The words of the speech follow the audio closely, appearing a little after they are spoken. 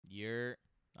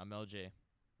I'm LJ.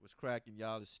 What's cracking,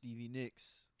 y'all? It's Stevie Nicks.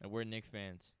 And we're Knicks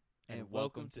fans. And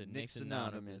welcome to Knicks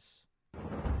Anonymous.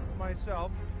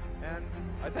 Myself, and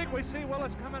I think we see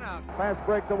Willis coming out. Fast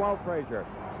break to Walt Frazier.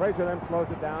 Frazier then slows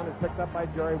it down. Is picked up by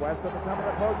Jerry West at the top of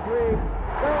the post. Three.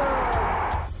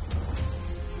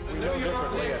 The New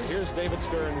York Knicks. Here's David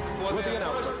Stern with the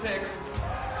announcement. First pick,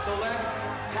 select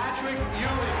Patrick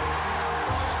Ewing.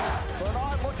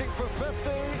 Bernard looking for 50,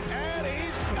 and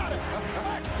he's got it.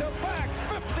 Back-to-back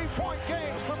 50-point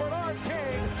games for Bernard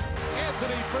King.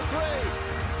 Anthony for three.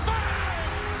 Bang!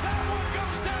 That one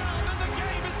goes down, and the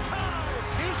game is tied.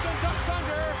 Houston ducks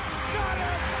under. Got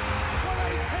it! With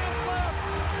 8 tenths left.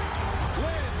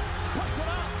 Lynn puts it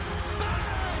up.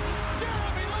 Bang!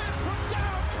 Jeremy Lin from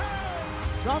downtown.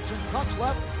 Johnson cuts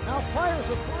left. Now fires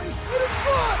a three. It is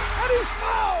good, and he's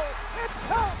fouled. It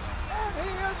counts, and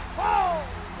he is fouled.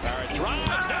 Barrett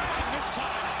drives down, this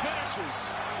time finishes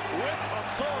with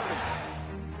authority.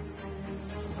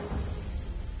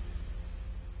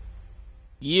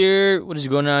 What is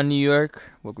going on, New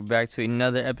York? Welcome back to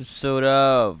another episode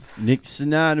of Knicks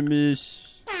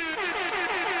Anonymous.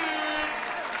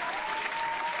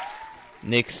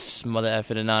 Knicks Mother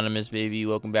Effing Anonymous, baby.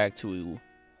 Welcome back to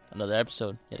another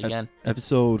episode, yet again.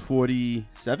 Episode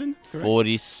 47? Correct?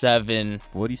 47.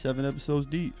 47 episodes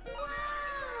deep.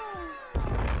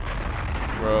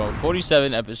 Bro,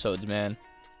 47 episodes, man.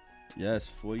 Yes,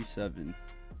 47.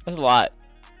 That's a lot.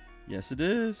 Yes, it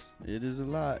is. It is a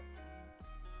lot.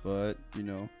 But,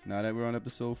 now that we're on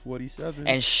episode 47.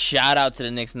 And shout out to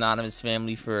the Knicks Anonymous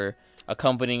family for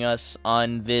accompanying us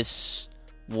on this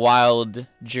wild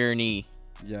journey.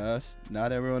 Yes, now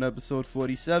that we're on episode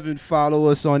 47, follow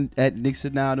us at Knicks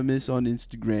Anonymous on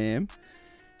Instagram.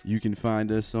 You can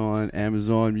find us on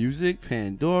Amazon Music,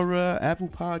 Pandora, Apple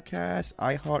Podcasts,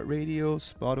 iHeartRadio,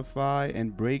 Spotify,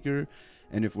 and Breaker.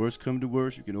 And if worse come to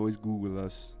worse, you can always Google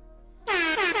us.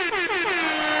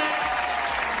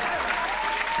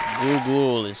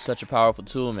 Google is such a powerful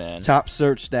tool, man. Top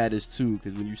search status, too,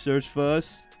 because when you search for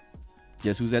us,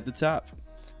 guess who's at the top?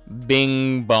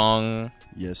 Bing bong.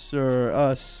 Yes, sir,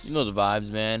 us. You know the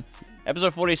vibes, man.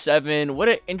 Episode 47. What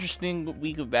an interesting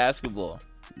week of basketball.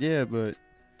 Yeah, but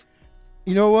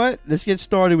you know what? Let's get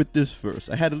started with this first.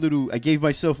 I gave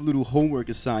myself a little homework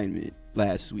assignment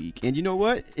last week. And you know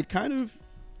what? It kind of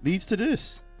leads to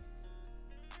this.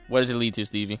 What does it lead to,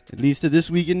 Stevie? It leads to this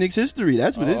week in Knicks history.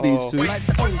 That's what it leads to.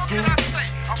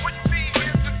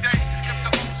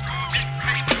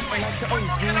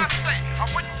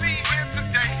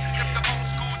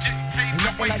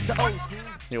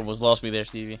 You almost lost me there,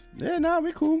 Stevie. Yeah, nah,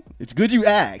 we're cool. It's good you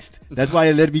asked. That's why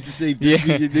it led me to say this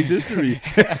week in Knicks history.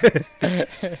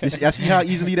 I see how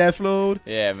easily that flowed.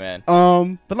 Yeah, man.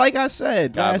 But like I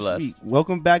said God last bless. week,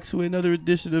 welcome back to another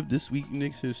edition of This Week in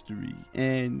Knicks history.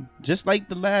 And just like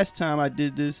the last time I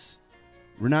did this,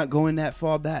 we're not going that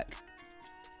far back.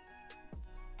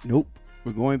 Nope.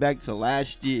 We're going back to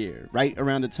last year, right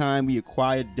around the time we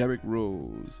acquired Derrick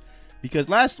Rose. Because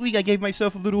last week I gave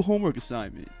myself a little homework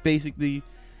assignment. Basically,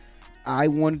 I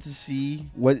wanted to see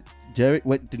what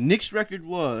the Knicks record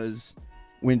was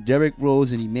when Derrick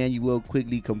Rose and Emmanuel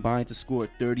Quigley combined to score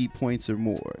 30 points or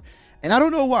more. And I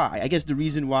don't know why. I guess the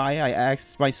reason why I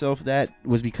asked myself that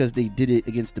was because they did it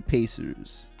against the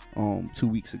Pacers 2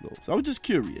 weeks ago. So I was just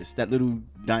curious. That little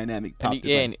dynamic popped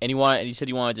And you said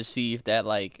you wanted to see if that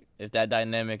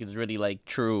dynamic is really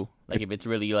true. If it's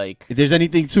really if there's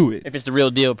anything to it. if it's the real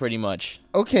deal, pretty much.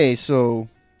 Okay, so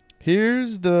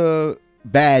here's the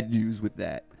bad news with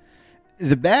that.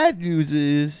 The bad news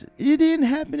is it didn't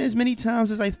happen as many times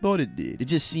as I thought it did. It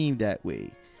just seemed that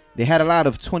way. They had a lot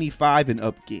of 25 and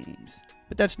up games,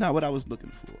 but that's not what I was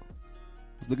looking for.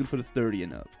 I was looking for the 30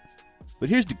 and up. But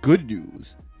here's the good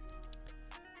news.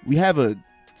 We have a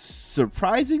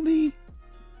surprisingly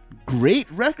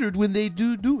great record when they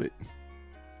do it.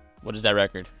 What is that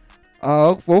record?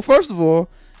 Well, first of all,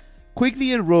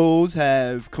 Quigley and Rose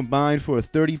have combined for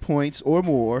 30 points or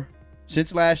more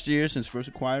since last year, since first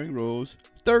acquiring Rose,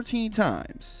 13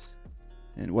 times.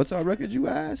 And what's our record, you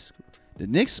ask? The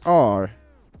Knicks are,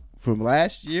 from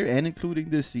last year and including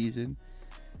this season,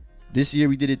 this year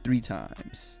we did it 3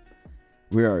 times.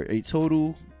 We are a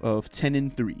total of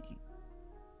 10-3.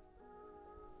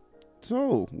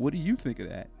 So, what do you think of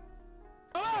that?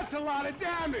 Oh, that's a lot of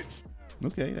damage.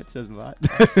 Okay, that says a lot.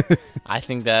 I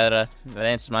think that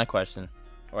answers my question,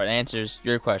 or it answers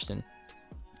your question.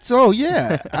 So,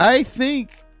 yeah, I think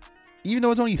even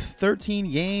though it's only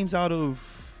 13 games out of,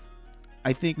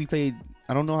 I think we played,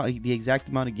 I don't know the exact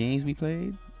amount of games we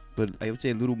played, but I would say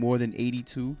a little more than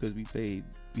 82 because we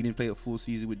didn't play a full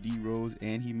season with D Rose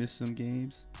and he missed some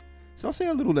games. So I'll say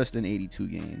a little less than 82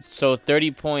 games. So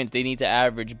 30 points, they need to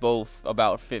average both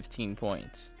about 15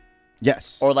 points.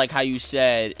 Yes. Or like how you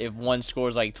said, if one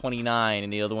scores like 29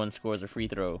 and the other one scores a free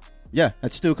throw. Yeah,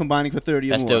 that's still combining for 30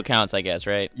 or That more. still counts, I guess,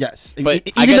 right? Yes. But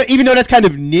Even though that's kind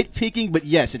of nitpicking, but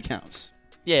yes, it counts.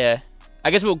 Yeah.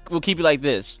 I guess we'll keep it like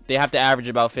this. They have to average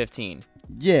about 15.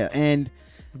 Yeah, and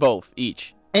both,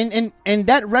 each. And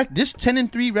this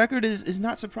 10-3 record is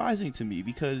not surprising to me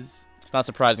because It's not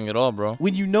surprising at all, bro.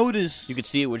 when you notice, You could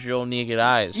see it with your own naked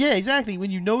eyes. yeah, exactly.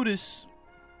 When you notice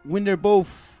when they're both,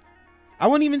 I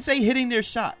wouldn't even say hitting their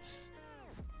shots,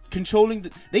 controlling.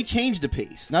 They change the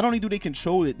pace. Not only do they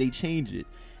control it, they change it.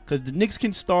 Because the Knicks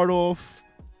can start off.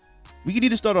 We can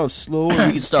either start off slow or we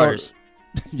can Starters.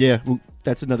 Yeah, well,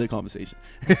 that's another conversation.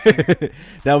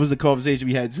 That was the conversation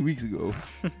we had 2 weeks ago.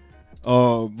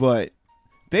 But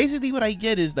basically what I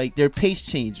get is like they're pace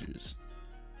changers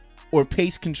or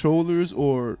pace controllers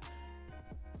or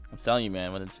I'm telling you,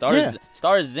 man. When the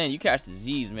stars is in, you catch the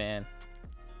Z's, man.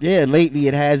 yeah, lately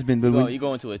it has been. But You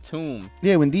go into a tomb.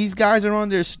 when these guys are on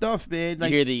their stuff, man,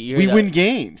 like You hear we that- win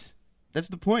games. That's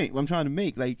the point I'm trying to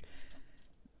make. Like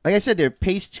I said, they're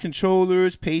pace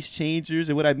controllers, pace changers,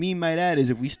 and what I mean by that is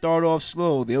if we start off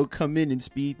slow, they'll come in and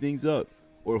speed things up,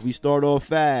 or if we start off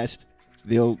fast,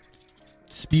 they'll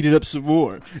speed it up some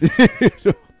more.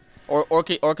 Or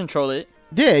control it.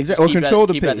 Yeah, exactly. Or Keep it control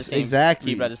the keep it at pace. same-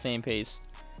 Exactly. Keep it at the same pace.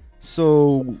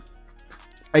 So,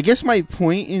 I guess my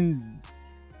point in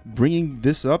bringing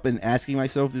this up and asking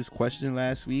myself this question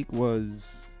last week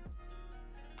was,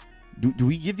 do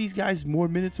we give these guys more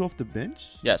minutes off the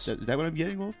bench? Yes. Is that what I'm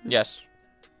getting off this? Yes.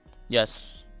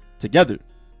 Yes. Together.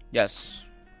 Yes.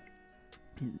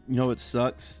 You know what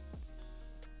sucks?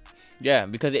 Yeah,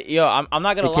 because I'm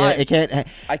not gonna lie. It can't.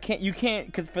 I can't. You can't.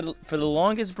 Because for the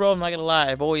longest, bro, I'm not gonna lie.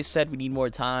 I've always said we need more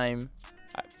time.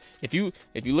 If you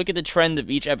look at the trend of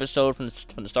each episode from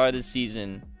the start of the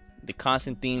season, the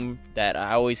constant theme that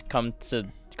I always come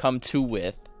to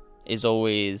with is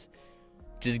always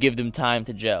just give them time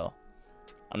to gel.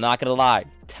 I'm not gonna lie.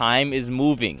 Time is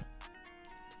moving,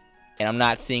 and I'm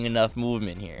not seeing enough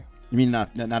movement here. You mean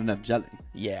not enough gelling?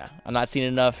 Yeah, I'm not seeing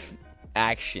enough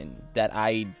action that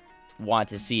I want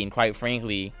to see, and quite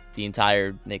frankly, the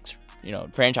entire Knicks,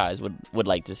 franchise would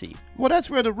like to see. Well, that's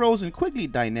where the Rose and Quigley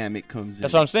dynamic comes in.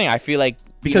 That's what I'm saying. I feel like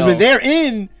because when they're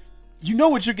in, you know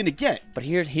what you're gonna get. But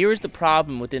here's the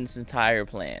problem within this entire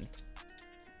plan.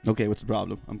 Okay, what's the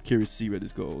problem? I'm curious to see where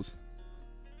this goes.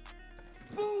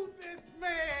 Boo this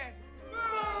man!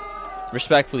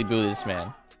 Respectfully boo this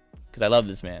man, because I love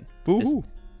this man. Boo This- hoo.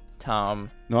 Tom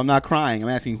No, I'm not crying. I'm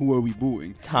asking who are we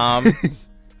booing?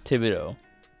 Thibodeau,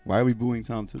 Why are we booing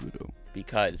Tom Thibodeau?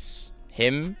 because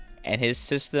him and his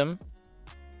system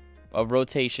of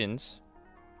rotations.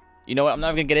 You know what? I'm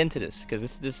not gonna get into this because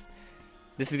this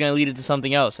is gonna lead it to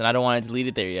something else, and I don't want it to lead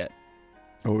it there yet.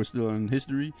 Oh, we're still in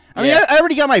history. I Yeah. mean, I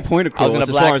already got my point I across was gonna as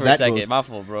black far as for a that second. goes. My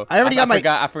fault, bro. I already got my-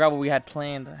 I forgot what we had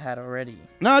already.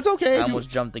 No, it's okay. I almost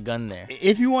jumped the gun there.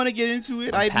 If you want to get into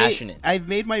it, I'm passionate. I've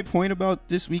made my point about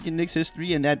this week in Knicks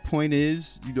history, and that point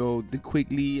is, the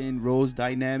Quigley and Rose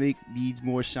dynamic needs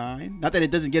more shine. Not that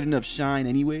it doesn't get enough shine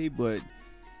anyway, but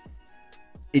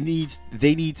they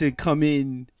need to come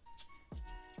in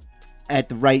at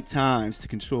the right times to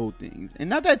control things. And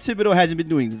not that Thibodeau hasn't been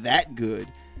doing that good.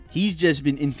 He's just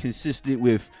been inconsistent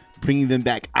with bringing them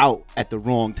back out at the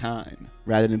wrong time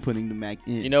rather than putting them back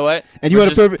in. You know what? And you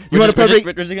want a perfect. We're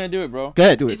just gonna do it, bro. Go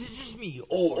ahead, do it. Is it just me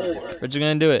or We're just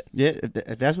gonna do it. Yeah,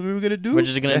 if that's what we were gonna do, We're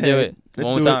just gonna go do ahead. it. Let's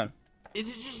One more do it. time. is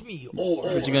it just me or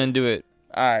We're just gonna do it.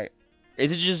 All right.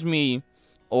 Is it just me,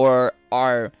 or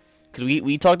because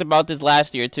we talked about this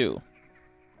last year too,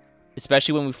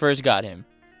 especially when we first got him.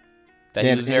 That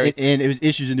he was very and it was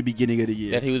issues in the beginning of the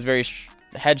year. that he was very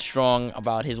headstrong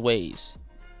about his ways.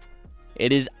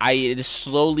 It is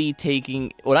slowly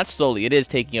taking, well, not slowly, it is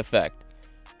taking effect.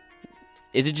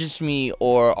 Is it just me,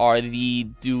 or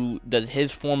does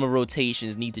his form of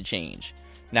rotations need to change?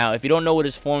 Now, if you don't know what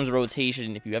his forms of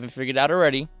rotation, if you haven't figured it out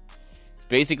already,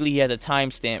 basically he has a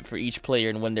timestamp for each player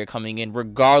and when they're coming in,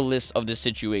 regardless of the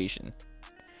situation.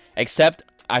 Except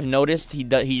I've noticed he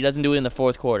doesn't do it in the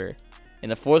fourth quarter. In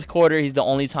the fourth quarter, he's the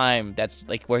only time that's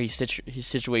like where he's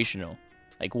situational.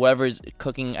 Like whoever's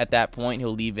cooking at that point,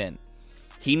 he'll leave in.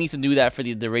 He needs to do that for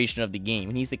the duration of the game.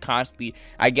 He needs to constantly.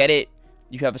 I get it.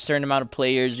 You have a certain amount of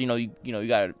players. You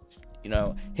gotta.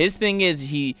 His thing is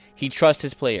he trusts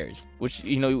his players, which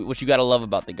you gotta love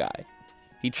about the guy.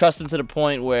 He trusts them to the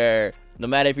point where no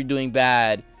matter if you're doing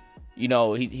bad, he's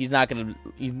not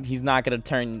gonna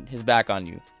turn his back on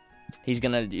you. He's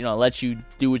gonna let you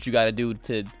do what you gotta do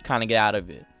to kind of get out of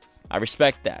it. I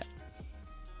respect that.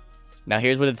 Now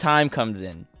here's where the time comes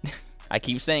in. I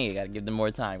keep saying it. Gotta give them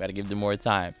more time.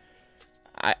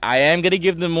 I am gonna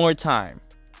give them more time,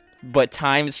 but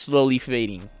time is slowly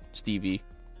fading, Stevie.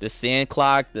 The sand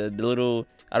clock, the little,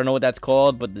 I don't know what that's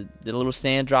called, but the little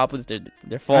sand droplets,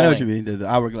 they're falling. I know what you mean. The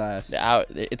hourglass.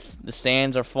 The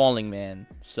sands are falling, man.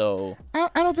 So I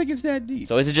don't think it's that deep.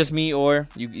 So is it just me, or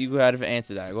you go ahead and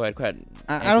answer that? Go ahead.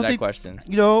 I don't that think, question.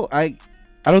 I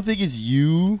don't think it's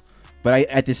you, but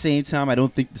at the same time, I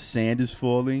don't think the sand is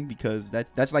falling, because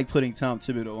that's like putting Tom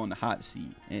Thibodeau on the hot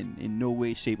seat, and in no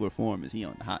way, shape, or form is he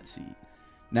on the hot seat.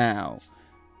 Now,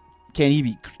 can he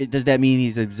be? Does that mean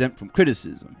he's exempt from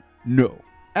criticism? No,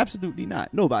 absolutely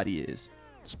not. Nobody is,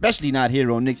 especially not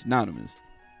here on Knicks Anonymous.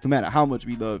 No matter how much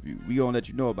we love you, we gonna let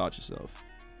you know about yourself.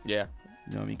 Yeah.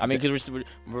 You know what I mean, because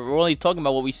we're only talking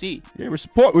about what we see. Yeah,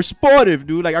 we're supportive,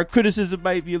 dude. Like, our criticism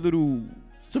might be a little,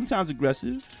 sometimes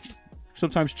aggressive,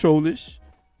 sometimes trollish,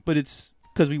 but it's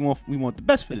because we want the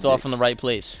best for the It's all Knicks. from the right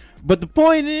place. But the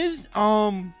point is,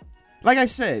 like I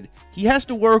said, he has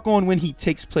to work on when he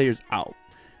takes players out.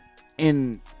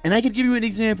 And I could give you an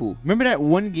example. Remember that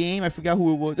one game? I forgot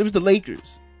who it was. It was the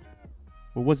Lakers.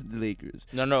 Or was it the Lakers?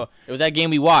 No. It was that game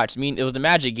we watched. I mean, it was the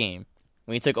Magic game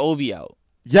when he took Obi out.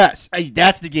 Yes,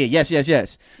 that's the game. Yes.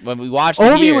 When we watched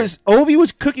it Obi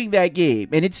was cooking that game,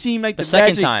 and it seemed like the second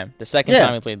Magic, time. The second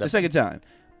time we played that. The second time.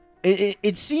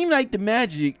 It seemed like the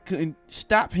Magic couldn't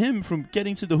stop him from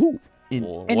getting to the hoop in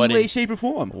any way, shape, or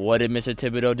form. What did Mr.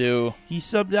 Thibodeau do? He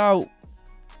subbed out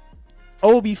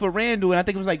Obi for Randall, and I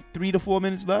think it was like 3 to 4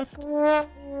 minutes left. Yeah,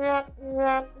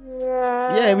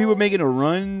 we were making a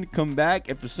run, come back,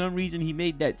 and for some reason he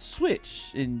made that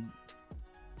switch, and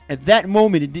at that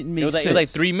moment it didn't make sense. It was like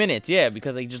 3 minutes, yeah,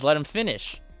 because they just let him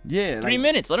finish. Yeah, 3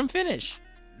 minutes, let him finish.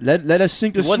 Let us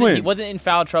sink or swim. He wasn't in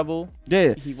foul trouble.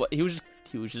 Yeah, he was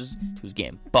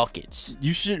getting buckets.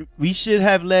 We should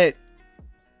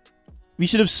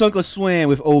have sunk or swam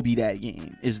with Obi that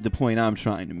game, is the point I'm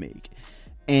trying to make.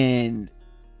 And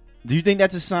do you think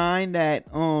that's a sign that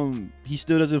he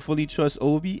still doesn't fully trust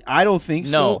Obi? I don't think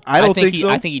so. No, I don't think so.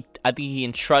 I think he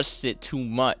entrusts it too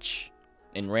much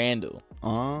in Randall.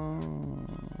 Oh,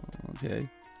 okay.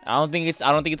 I don't think it's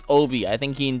Obi. I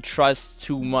think he entrusts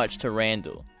too much to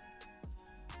Randall.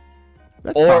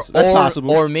 That's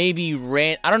possible. Or maybe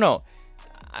I don't know.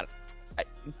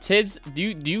 Tibbs, do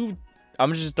you?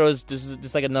 I'm just throw this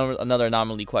is like another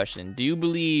anomaly question. Do you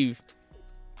believe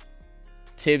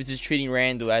Tibbs is treating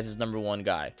Randall as his number one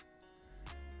guy?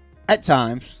 At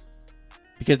times,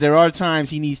 because there are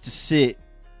times he needs to sit,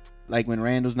 like when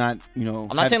Randall's not,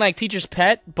 I'm not saying like teacher's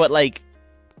pet, but like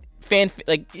favorite,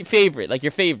 like your favorite, like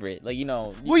Well,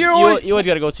 you always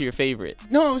got to go to your favorite.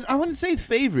 No, I wouldn't say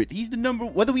favorite. He's the number,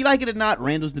 whether we like it or not.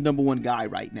 Randall's the number one guy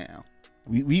right now.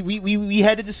 We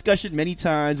had a discussion many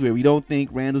times where we don't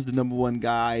think Randall's the number one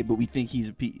guy, but we think he's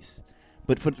a piece.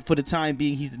 But for the time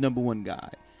being, he's the number one guy.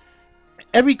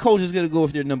 Every coach is gonna go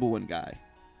with their number one guy.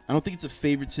 I don't think it's a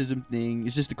favoritism thing.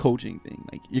 It's just a coaching thing.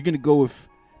 Like, you're gonna go with,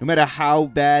 no matter how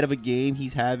bad of a game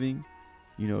he's having.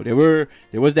 There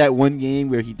was that one game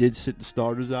where he did sit the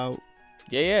starters out.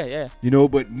 Yeah.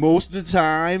 But most of the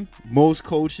time, most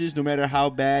coaches, no matter how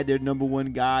bad their number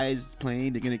one guy is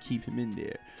playing, they're gonna keep him in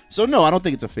there. So no, I don't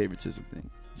think it's a favoritism thing.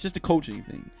 It's just a coaching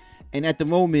thing. And at the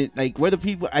moment, like, where the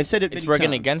people, I said it many times. It's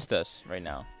working against us right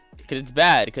now. Because it's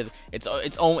bad. Because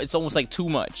it's almost like too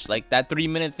much. Like that 3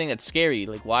 minute thing, that's scary.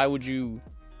 Like, why would you?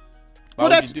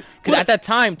 Because at that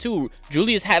time too,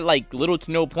 Julius had like little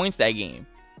to no points that game.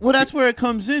 Well, that's where it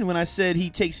comes in when I said he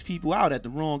takes people out at the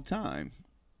wrong time,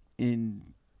 and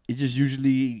it just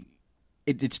usually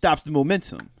it stops the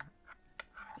momentum,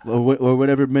 or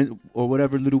whatever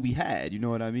little we had. You know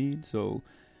what I mean? So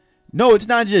no, it's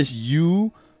not just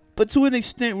you, but to an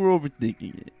extent we're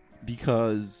overthinking it,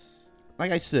 because,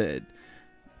 like I said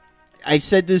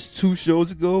this 2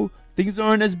 shows ago. Things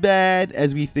aren't as bad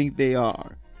as we think they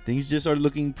are. Things just are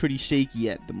looking pretty shaky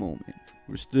at the moment.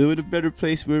 We're still in a better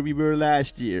place where we were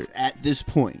last year at this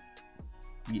point.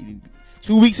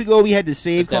 2 weeks ago, we had the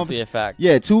same conversation. Definitely a fact.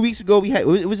 Yeah, 2 weeks ago,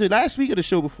 was it last week or the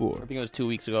show before? I think it was 2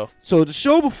 weeks ago. So the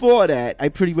show before that, I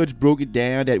pretty much broke it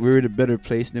down that we're in a better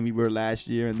place than we were last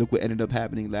year, and look what ended up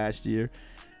happening last year.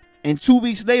 And 2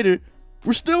 weeks later,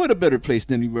 we're still in a better place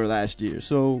than we were last year.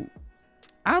 So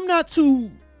I'm not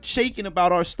too shaken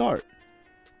about our start.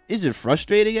 Is it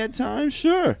frustrating at times?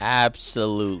 Sure.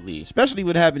 Absolutely. Especially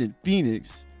what happened in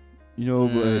Phoenix.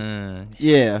 But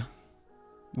yeah.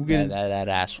 We'll get that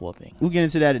ass whooping. We'll get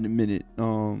into that in a minute.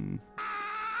 So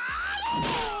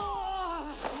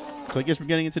I guess we're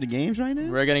getting into the games right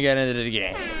now? We're going to get into the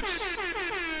games.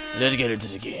 Let's get into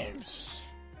the games.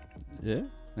 Yeah?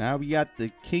 Now we got the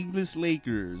kingless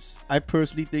Lakers. I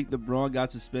personally think LeBron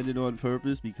got suspended on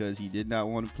purpose because he did not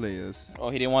want to play us. Oh,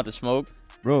 he didn't want the smoke.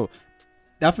 Bro,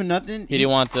 not for nothing. He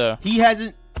didn't want the. He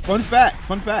hasn't. Fun fact.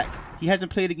 He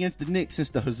hasn't played against the Knicks since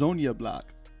the Hazonia block.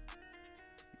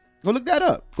 Go look that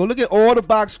up. Go look at all the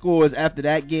box scores after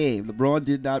that game. LeBron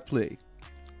did not play.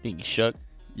 I think he shook.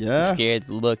 Yeah. Scared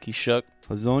to look. He shook.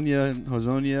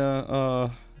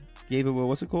 Hazonia gave him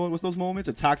what's it called? What's those moments?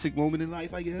 A toxic moment in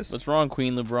life, I guess. What's wrong,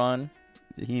 Queen LeBron?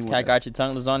 He ain't Cat want got your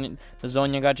tongue.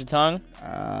 Lasagna got your tongue.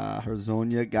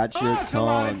 Hazonia got your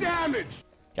tongue.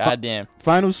 Goddamn.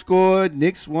 Final score: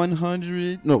 Knicks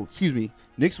 100. No, excuse me.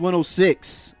 Knicks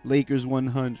 106, Lakers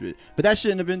 100. But that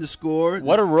shouldn't have been the score.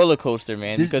 What a roller coaster,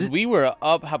 man. This- Because we were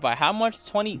up by how much?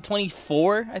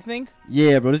 24, I think.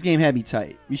 Yeah, bro, this game had me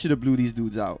tight. We should have blew these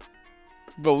dudes out.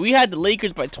 Bro, we had the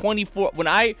Lakers by 24. When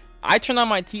I turned on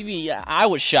my TV, I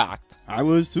was shocked. I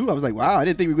was too. I was like, wow, I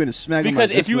didn't think we were going to smack them Because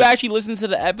like if this you much. actually listen to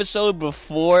the episode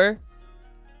before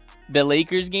the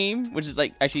Lakers game, which is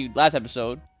like actually last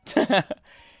episode,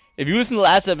 if you listen to the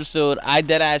last episode, I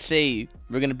deadass say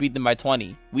we're going to beat them by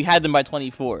 20. We had them by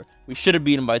 24. We should have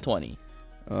beat them by 20.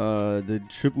 The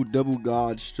triple-double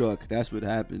god struck. That's what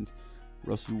happened.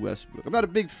 Russell Westbrook. I'm not a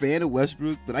big fan of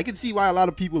Westbrook, but I can see why a lot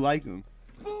of people like him.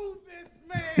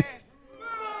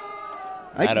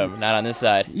 Not on this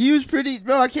side. He was pretty,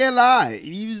 bro. I can't lie.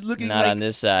 He was looking Not like on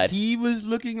this side. He was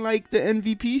looking like the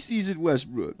MVP season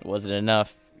Westbrook. It wasn't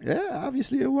enough. Yeah,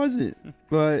 obviously it wasn't.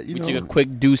 But you We know, took a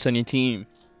quick deuce on your team.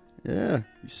 yeah,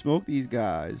 you smoked these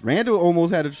guys. Randall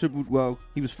almost had a triple. Well,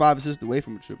 he was 5 assists away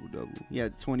from a triple double. He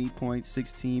had 20 points,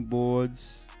 16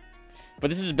 boards, But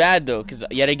this is bad though, because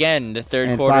yet again the third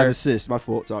and 5 quarter, assists. My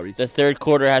fault. Sorry. the third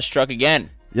quarter has struck again.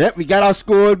 Yep, we got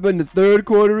outscored, but in the third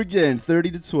quarter again,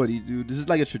 30-20, dude. This is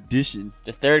like a tradition.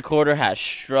 The third quarter has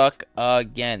struck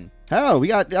again. Hell, we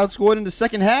got outscored in the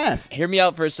second half. Hear me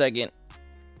out for a second.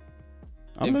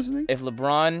 I'm listening. If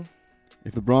LeBron,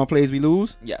 If LeBron plays, we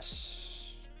lose.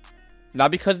 yes,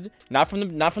 not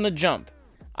from the jump.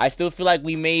 I still feel like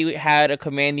we may had a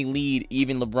commanding lead,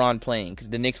 even LeBron playing, because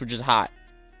the Knicks were just hot.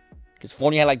 Because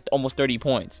Fournier had like almost 30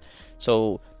 points,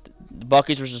 so the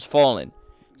buckets were just falling.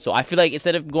 So I feel like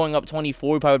instead of going up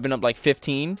 24, we probably been up like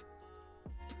 15,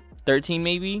 13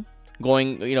 maybe.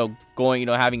 Going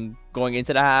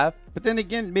into the half. But then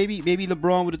again, maybe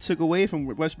LeBron would have took away from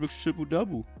Westbrook's triple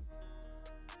double.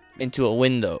 Into a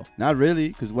window. Not really,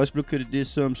 because Westbrook could have did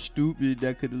something stupid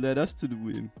that could have led us to the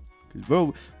win. Because,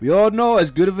 bro, we all know as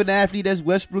good of an athlete as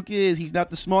Westbrook is, he's not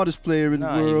the smartest player in the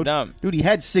world. He's dumb. Dude, he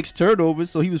had 6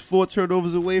 turnovers, so he was 4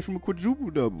 turnovers away from a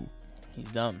quadruple double. He's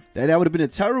dumb. That would have been a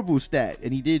terrible stat,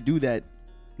 and he did do that,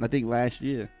 I think, last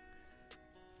year.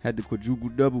 Had the quadruple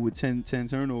double with 10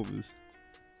 turnovers.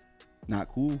 Not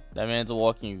cool. That man's a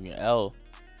walking L.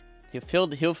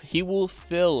 He will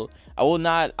fill. I will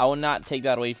not take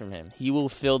that away from him. He will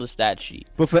fill the stat sheet.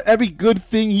 But for every good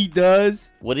thing he does,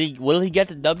 Will he get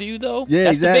the W though? yeah,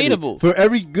 That's exactly. debatable. For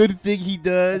every good thing he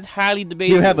does, That's highly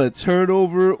debatable. he'll have a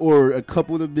turnover or a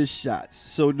couple of missed shots.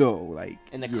 So no, like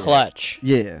in the yeah. clutch.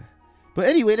 Yeah. But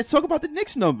anyway, let's talk about the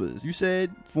Knicks numbers. You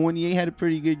said Fournier had a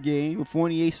pretty good game.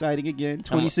 Fournier sighting again,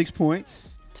 26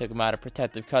 points. Took him out of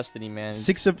protective custody, man.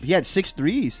 He had 6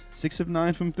 threes. 6 of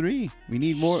 9 from 3. We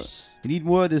need more. We need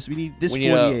more of this. We need this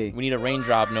Fournier. We need a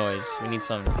raindrop noise. We need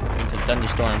some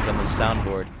thunderstorms on the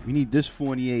soundboard. We need this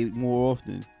Fournier more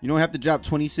often. You don't have to drop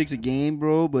 26 a game,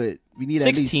 bro, but we need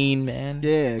 16, man. at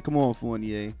least. Yeah, come on,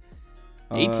 Fournier.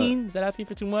 18? Is that asking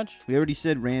for too much? We already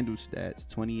said Randall's stats: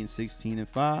 20 and 16 and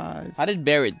 5. How did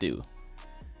Barrett do?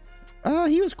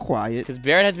 He was quiet. Because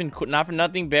Barrett has been, not for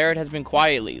nothing, Barrett has been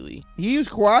quiet lately. He was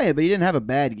quiet, but he didn't have a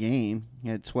bad game. He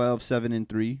had 12, 7, and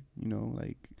 3. You know,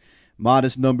 like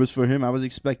modest numbers for him. I was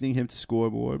expecting him to score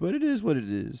more, but it is what it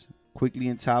is. Quickly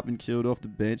and Toppin killed off the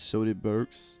bench. So did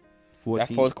Burks. 14.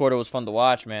 That fourth quarter was fun to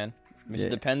watch, man. Mr. Yeah.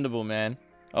 Dependable, man.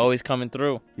 Always coming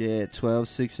through. Yeah, 12,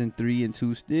 6, and 3, and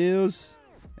 2 steals,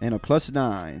 and a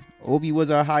 +9. Obi was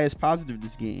our highest positive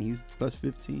this game. He's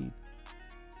 +15.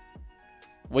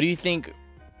 What do you think?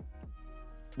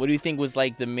 What do you think was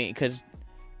like the main? Because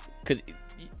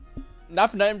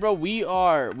not for nothing, bro. We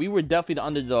were definitely the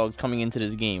underdogs coming into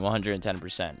this game,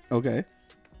 110%. Okay.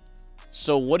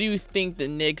 So what do you think the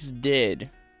Knicks did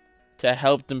to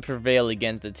help them prevail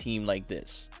against a team like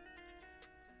this?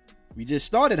 We just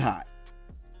started hot.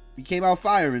 We came out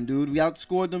firing, dude. We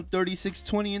outscored them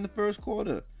 36-20 in the first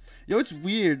quarter. Yo, it's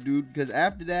weird, dude, because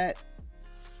after that,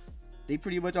 they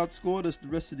pretty much outscored us the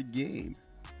rest of the game.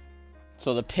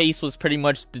 So the pace was pretty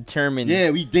much determined. Yeah,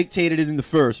 we dictated it in the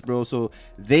first, bro. So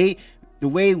the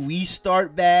way we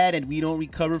start bad and we don't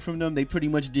recover from them, they pretty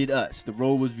much did us. The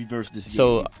role was reversed this game.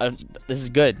 So this is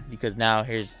good because now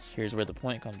here's where the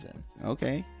point comes in.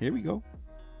 Okay, here we go.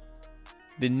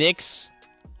 The Knicks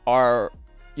are,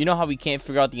 you know how we can't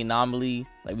figure out the anomaly,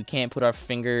 like we can't put our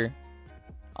finger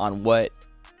on what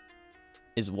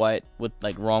is what with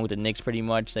like wrong with the Knicks pretty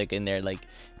much, like in there, like,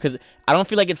 because I don't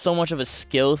feel like it's so much of a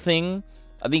skill thing.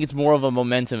 I think it's more of a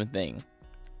momentum thing.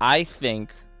 I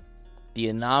think the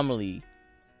anomaly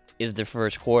is the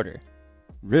first quarter.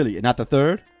 Really? And not the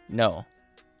third? No.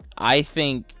 I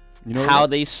think You know how what?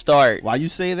 they start. Why you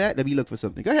say that? Let me look for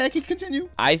something. Go ahead, continue.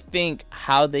 I think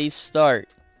how they start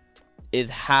is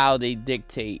how they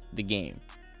dictate the game.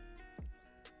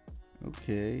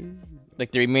 Okay.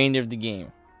 Like the remainder of the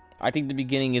game. I think the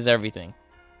beginning is everything.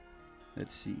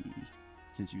 Let's see.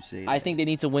 Since you say I that. think they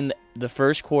need to win the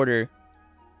first quarter,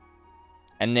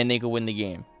 and then they could win the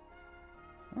game.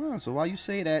 Oh, so while you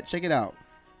say that, check it out.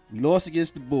 We lost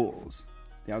against the Bulls.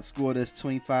 They outscored us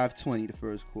 25-20 the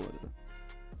first quarter.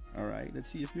 All right, let's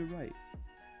see if you're right.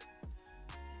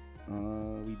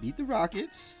 We beat the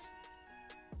Rockets.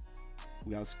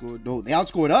 We outscored. No, they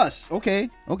outscored us. Okay.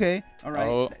 All right.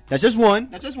 Oh. That's just one.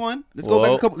 Let's go back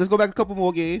Whoa. a couple. Let's go back a couple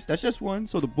more games. That's just one.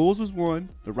 So the Bulls was one.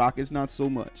 The Rockets not so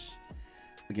much.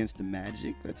 Against the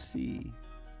Magic. Let's see.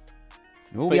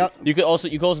 No, But you could also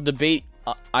debate.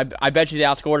 I bet you they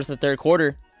outscored us in the third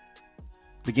quarter.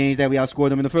 the games that we outscored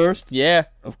them in the first. Yeah.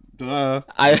 Duh.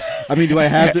 I mean, do I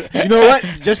have to? You know what?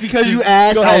 Just because you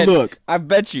asked, Go I'll ahead. look. I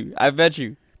bet you. Yep.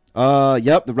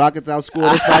 The Rockets outscored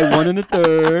us by 1 in the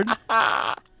third.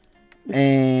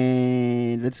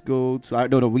 And let's go to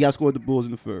no. We outscored the Bulls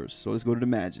in the first. So let's go to the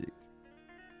Magic.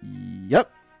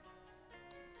 Yep.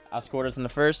 Outscored us in the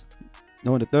first.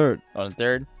 No, in the third. On the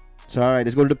third. So all right,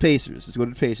 let's go to the Pacers.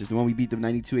 The one we beat them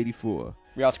 92-84.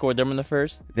 We outscored them in the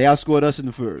first. They outscored us in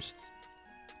the first.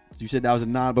 So you said that was a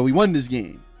 9, but we won this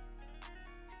game.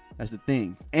 That's the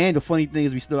thing. And the funny thing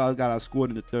is we still got outscored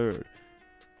in the third.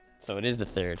 So it is the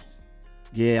third.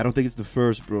 Yeah, I don't think it's the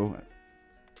first, bro.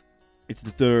 It's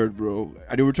the third, bro.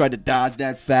 I know we're trying to dodge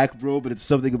that fact, bro, but it's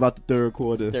something about the third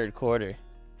quarter. Third quarter.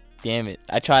 Damn it.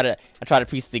 I try to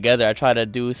piece it together. I try to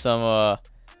do some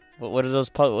what are those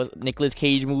Nicolas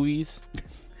Cage movies?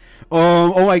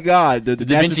 Oh my God, the Da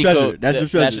National Vinci Treasure. Code. National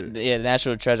Treasure. The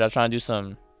National Treasure. I was trying to do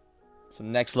some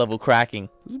next level cracking.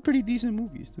 Those are pretty decent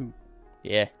movies too.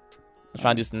 Yeah. I was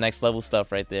trying to do some next level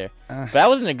stuff right there. Uh, But that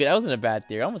wasn't a bad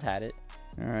theory. I almost had it.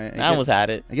 All right. I almost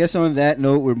had it. I guess on that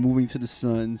note, we're moving to the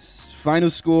Suns. Final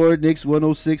score: Knicks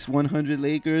 106-100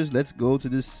 Lakers. Let's go to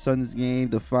this Suns game.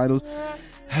 The finals.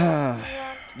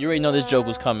 You already know this joke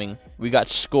was coming. We got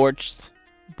scorched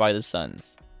by the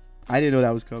Suns. I didn't know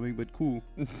that was coming, but cool.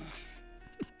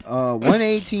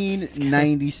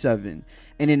 118-97.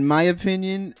 And in my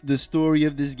opinion, the story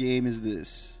of this game is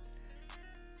this.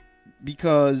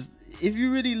 Because if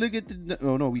you really look at the...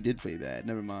 Oh, no, we did play bad.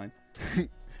 Never mind.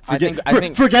 I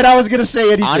think Forget I was going to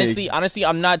say anything. Honestly,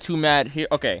 I'm not too mad here.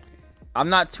 Okay. I'm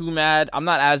not too mad. I'm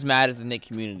not as mad as the Knicks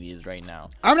community is right now.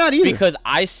 I'm not either. Because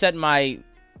I set my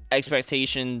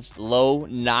expectations low,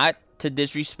 not to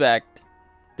disrespect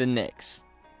the Knicks.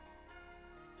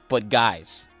 But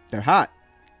guys, They're hot.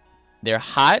 they're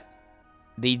hot.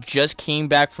 They just came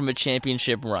back from a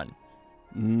championship run.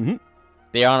 Mm-hmm.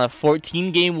 They're on a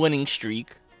 14-game winning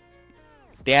streak.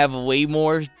 They have way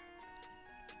more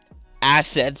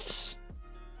assets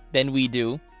than we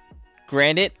do.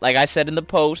 Granted, like I said in the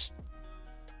post,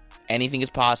 anything is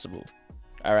possible.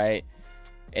 All right?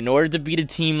 In order to beat a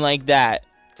team like that,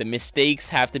 the mistakes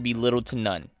have to be little to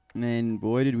none. And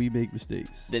boy, did we make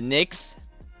mistakes. The Knicks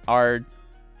are...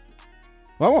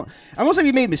 Well, I won't say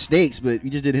we made mistakes, but we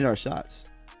just didn't hit our shots.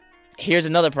 Here's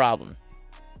another problem.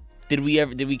 Did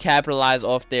we capitalize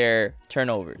off their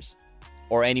turnovers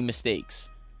or any mistakes?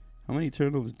 How many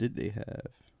turnovers did they have?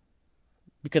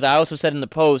 Because I also said in the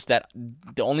post that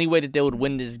the only way that they would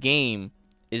win this game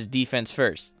is defense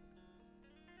first.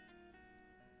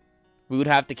 We would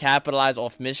have to capitalize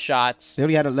off missed shots. They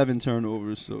only had 11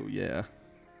 turnovers, so yeah.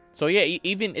 So yeah,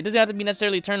 even it doesn't have to be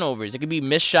necessarily turnovers. It could be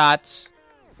missed shots,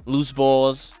 loose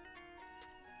balls.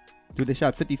 Dude, they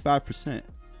shot 55%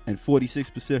 and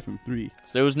 46% from 3.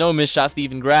 So there was no missed shots to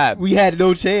even grab. We had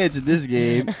no chance in this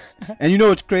game. And you know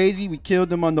what's crazy? We killed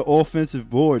them on the offensive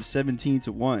board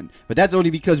 17-1. But that's only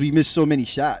because we missed so many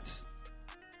shots.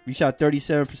 We shot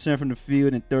 37% from the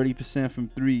field and 30% from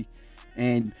 3.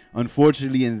 And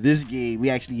unfortunately, in this game, we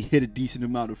actually hit a decent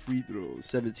amount of free throws,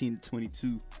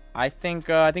 17-22. I think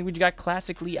we got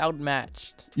classically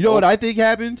outmatched. You know what I think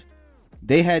happened?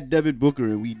 They had Devin Booker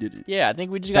and we didn't. Yeah, I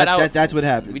think we just got out. That's what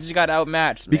happened. We just got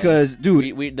outmatched, man. Because,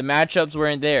 dude, the matchups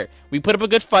weren't there. We put up a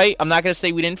good fight. I'm not gonna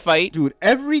say we didn't fight. dude,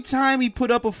 every time he put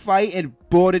up a fight and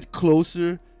brought it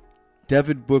closer,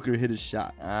 Devin Booker hit a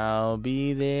shot. I'll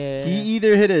be there. He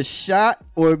either hit a shot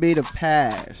or made a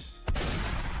pass.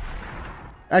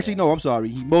 Actually, no, I'm sorry.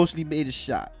 He mostly made a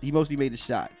shot.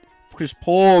 Chris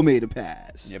Paul made a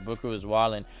pass. Yeah, Booker was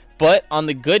wilding. But on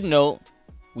the good note,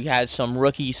 we had some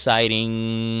rookie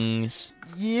sightings.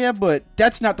 Yeah, but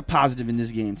that's not the positive in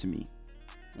this game to me.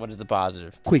 What is the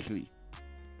positive? Quickly.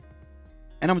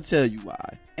 And I'm going to tell you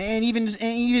why. And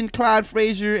even Clyde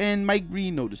Frazier and Mike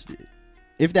Breen noticed it.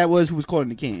 If that was who was calling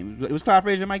the game. It was Clyde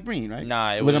Frazier and Mike Breen, right?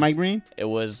 Nah, it was it Mike Breen? It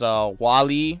was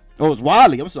Wally. Oh, it was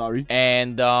Wally. I'm sorry.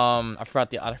 And I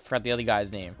forgot the other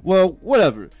guy's name. Well,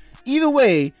 whatever. Either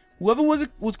way, whoever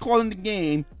was calling the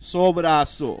game saw what I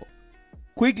saw.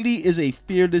 Quickly is a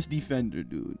fearless defender,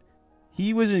 dude.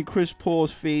 He was in Chris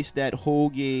Paul's face that whole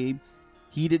game.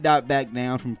 He did not back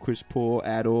down from Chris Paul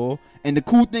at all. And the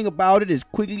cool thing about it is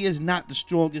Quickly is not the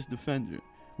strongest defender,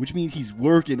 which means he's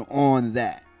working on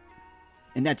that.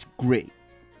 And that's great.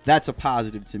 That's a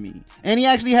positive to me. And he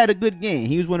actually had a good game.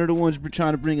 He was one of the ones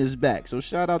trying to bring us back. So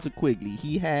shout out to Quickly.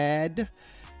 He had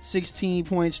 16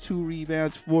 points, 2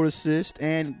 rebounds, 4 assists,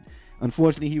 and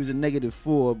unfortunately he was a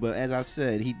 -4. But as I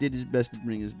said, he did his best to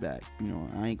bring us back. You know,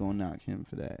 I ain't gonna knock him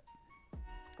for that.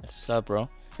 What's up, bro?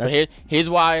 But here's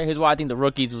why I think the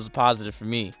rookies was a positive for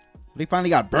me. They finally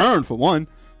got burned for one.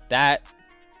 That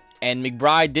and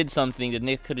McBride did something that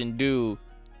Knicks couldn't do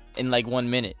in like 1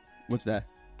 minute. What's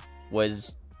that?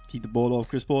 Was keep the ball off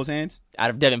Chris Paul's hands? Out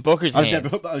of Devin Booker's hands.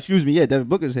 Devin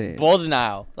Booker's hands. Ball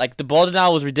denial. Like, the ball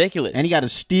denial was ridiculous. And he got a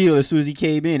steal as soon as he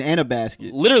came in and a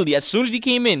basket. Literally, as soon as he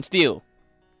came in, steal.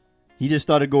 He just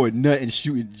started going nut and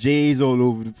shooting J's all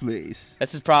over the place.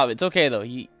 That's his problem. It's okay, though.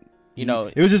 It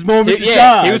was his moment to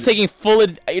shine. He was taking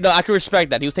I can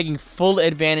respect that. He was taking full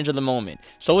advantage of the moment.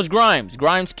 So was Grimes.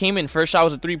 Grimes came in. First shot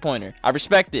was a three-pointer. I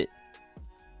respect it.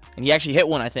 And he actually hit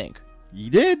one, I think. He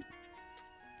did.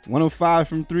 105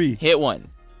 from 3. Hit one.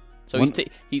 So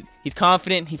he's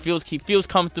confident. He feels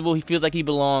comfortable. He feels like he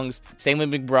belongs. Same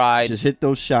with McBride. Just hit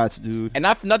those shots, dude. And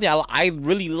not for nothing, I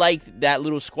really liked that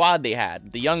little squad they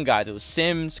had. The young guys. It was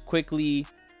Sims, Quickly.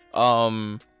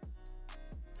 I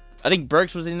think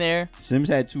Burks was in there. Sims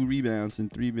had 2 rebounds in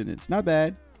 3 minutes. Not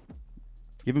bad.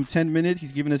 Give him 10 minutes.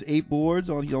 He's giving us 8 boards.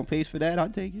 He's on pace for that. I'll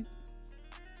take it.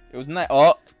 It was nice.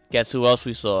 Oh, guess who else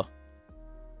we saw?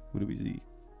 Who do we see?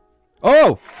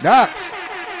 Oh, Knox.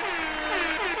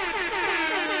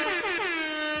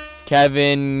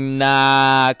 Kevin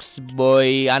Knox,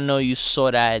 boy. I know you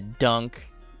saw that dunk.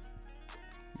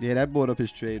 Yeah, that brought up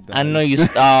his trade value. I know you.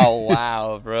 Oh,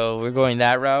 wow, bro. We're going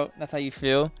that route? That's how you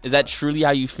feel? Is that truly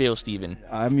how you feel, Steven?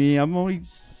 I mean, I'm only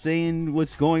saying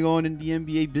what's going on in the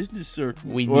NBA business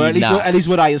circle. At least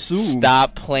what I assume.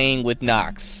 Stop playing with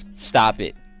Knox. Stop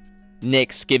it.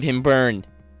 Knicks, give him burn.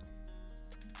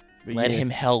 Let him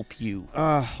help you.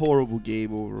 Horrible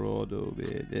game overall, though,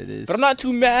 man. That is. But I'm not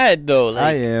too mad, though.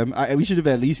 I am. We should have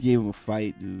at least gave him a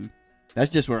fight, dude.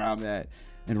 That's just where I'm at.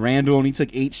 And Randall only took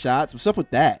 8 shots. What's up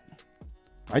with that?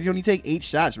 Why did you only take 8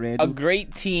 shots, Randall? A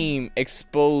great team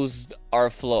exposed our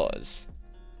flaws.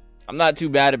 I'm not too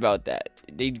bad about that.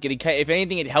 If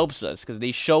anything, it helps us because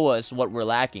they show us what we're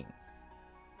lacking.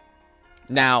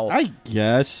 Now, I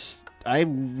guess I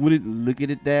wouldn't look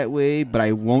at it that way, but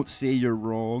I won't say you're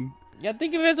wrong. Yeah,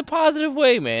 think of it as a positive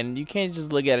way, man. You can't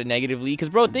just look at it negatively. Because,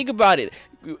 bro, think about it.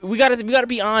 We gotta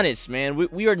be honest, man.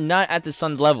 We are not at the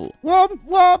Suns' level.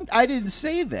 Well, I didn't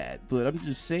say that, but I'm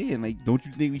just saying, like, don't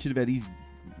you think we should have at least...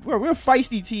 We're a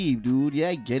feisty team, dude. Yeah,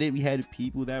 I get it. We had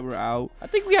people that were out. I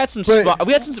think we had some... We brought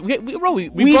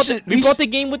the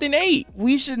game within 8.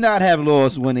 We should not have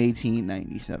lost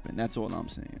 118-97. That's all I'm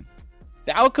saying.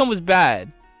 The outcome was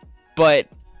bad, but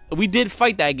we did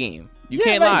fight that game. You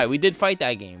can't lie. We did fight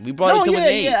that game. We brought it to an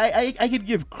 8. Yeah, I could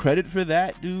give credit for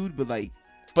that, dude, but like...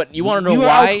 But you want to know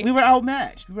why? We were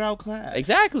outmatched. We were outclassed.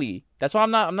 Exactly. That's why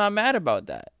I'm not mad about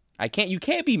that. You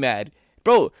can't be mad.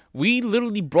 Bro, we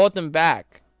literally brought them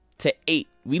back to 8.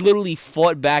 We literally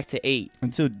fought back to 8.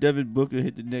 Until Devin Booker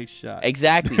hit the next shot.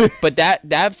 Exactly. But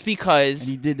that's because... And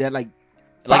he did that like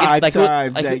 5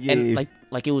 times that game.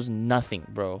 Like it was nothing,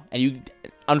 bro. And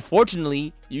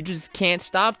unfortunately, you just can't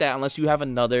stop that unless you have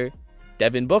another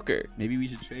Devin Booker. Maybe we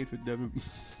should trade for Devin.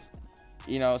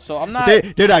 So I'm not.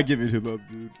 They're not giving him up,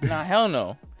 dude. Nah, hell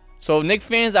no. So Knicks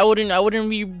fans, I wouldn't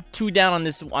be too down on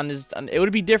this. It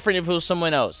would be different if it was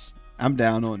someone else. I'm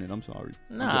down on it. I'm sorry.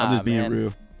 Nah, I'm just being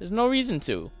real. There's no reason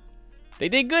to. They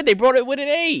did good. They brought it with an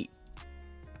 8.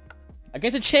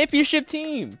 against a championship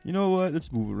team. You know what?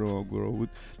 Let's move it on, bro.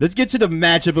 Let's get to the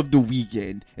matchup of the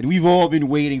weekend. And we've all been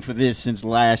waiting for this since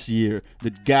last year.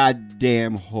 The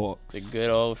goddamn Hawks. The good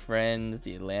old friends,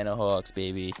 the Atlanta Hawks,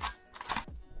 baby.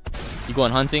 You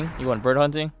going hunting? You going bird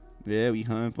hunting? Yeah, we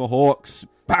hunting for Hawks.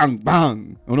 Bang,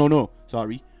 bang. Oh, no.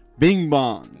 Sorry. Bing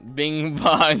bong. Bing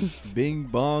bong. Bing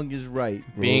bong is right,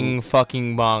 bro. Bing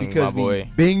fucking bong, because my boy.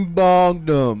 we bing bonged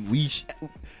them.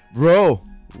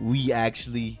 We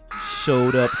actually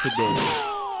showed up today.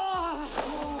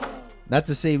 Not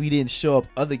to say we didn't show up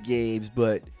other games,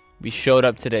 but We showed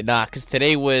up today. Nah, because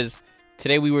today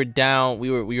we were down.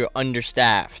 We were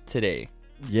understaffed today.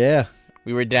 yeah.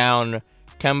 We were down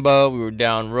Kemba. We were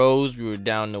down Rose. We were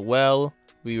down Noel.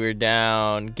 We were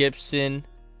down Gibson.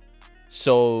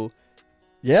 So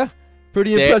Yeah.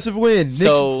 Pretty There- impressive win.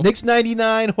 so- Knicks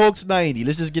 99, Hawks 90.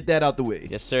 Let's just get that out the way.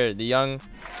 yes, sir. The young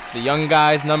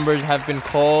guys' numbers have been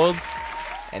called,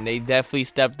 and they definitely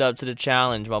stepped up to the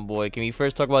challenge, my boy. Can we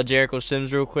first talk about Jericho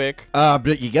Sims real quick?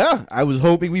 But yeah, I was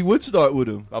hoping we would start with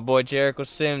him. My boy Jericho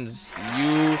Sims,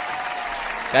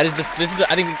 I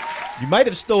think You might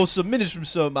have stole some minutes from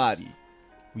somebody.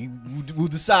 We'll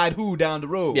decide who down the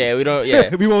road. we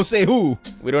don't We won't say who,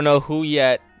 we don't know who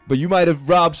yet. but you might have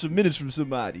robbed some minutes from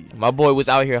somebody. My boy was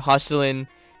out here hustling.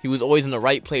 He was always in the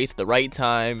right place at the right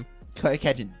time.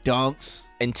 Catching dunks.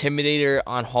 Intimidator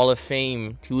on Hall of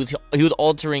Fame. He was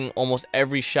altering almost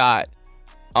every shot.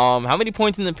 How many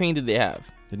points in the paint did they have?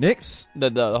 The Knicks, The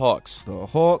Hawks. the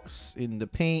Hawks in the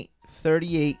paint,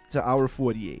 38 to our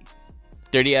 48.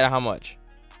 30 out of how much?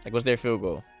 Like, what's their field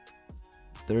goal?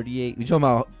 38. We talking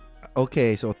about,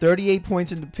 okay, so 38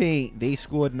 points in the paint. They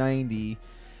scored 90.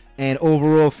 And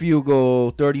overall field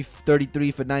goal,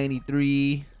 33 for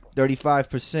 93,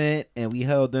 35%. And we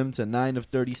held them to 9 of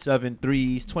 37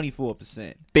 threes,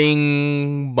 24%.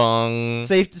 Bing bong.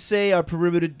 Safe to say our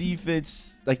perimeter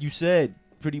defense, like you said,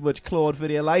 pretty much clawed for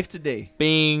their life today.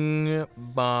 Bing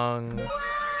bong.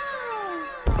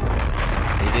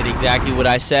 They did exactly what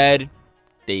I said.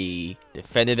 They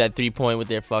defended that 3-point with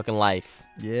their fucking life.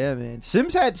 Yeah, man.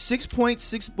 Sims had 6 points,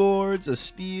 6 boards, a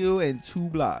steal, and 2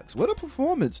 blocks. What a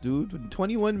performance, dude. In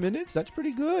 21 minutes, that's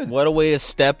pretty good. What a way to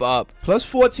step up. Plus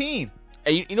 14.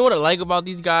 And you know what I like about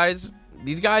these guys?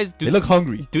 These guys, They look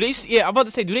hungry. do they? Yeah, I'm about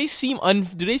to say, do they seem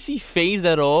phased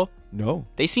at all? No.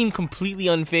 They seem completely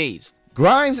unfazed.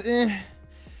 Grimes didn't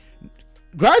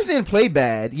play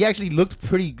bad. He actually looked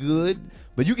pretty good,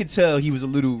 but you could tell he was a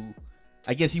little,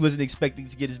 I guess he wasn't expecting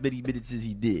to get as many minutes as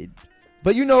he did.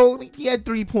 But you know, he had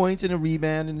 3 points and a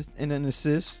rebound and an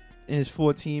assist in his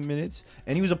 14 minutes,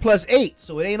 and he was a +8,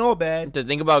 so it ain't all bad. The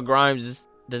thing about Grimes is,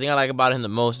 the thing I like about him the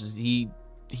most is he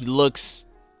looks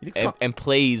and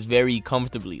plays very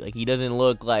comfortably. Like, he doesn't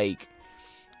look like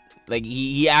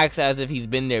he acts as if he's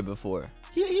been there before.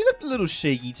 He looked a little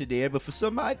shaky today, but for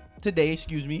somebody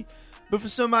but for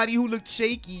somebody who looked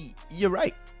shaky, you're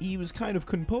right. He was kind of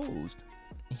composed.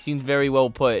 He seems very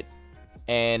well put,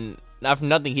 and not for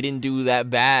nothing, he didn't do that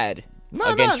bad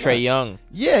against Trae Young.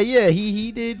 Yeah,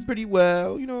 he did pretty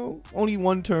well. You know, only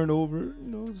 1 turnover. You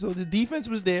know, so the defense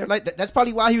was there. Like that's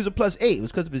probably why he was a +8. It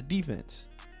was because of his defense.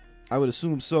 I would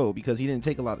assume so because he didn't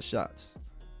take a lot of shots.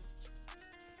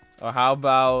 Or how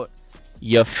about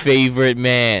your favorite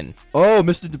man? Oh,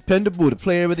 Mr. Dependable, the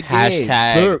player of the game,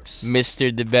 Hashtag Burks.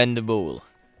 Mr. Dependable.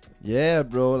 Yeah,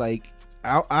 bro. Like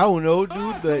I don't know,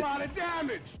 dude, but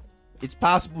it's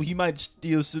possible he might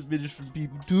steal some minutes from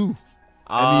people too.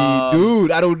 I mean,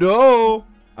 dude, I don't know.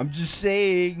 I'm just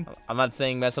saying. I'm not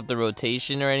saying mess up the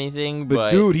rotation or anything, But but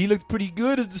dude, he looked pretty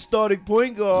good as the starting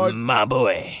point guard. my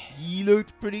boy. He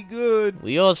looked pretty good.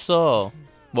 We all saw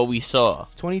what we saw.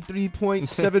 23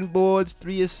 points, 7 boards,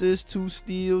 3 assists, 2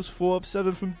 steals, 4 of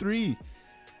 7 from 3.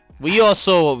 We all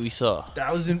saw what we saw.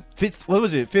 That was in what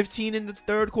was it? 15 in the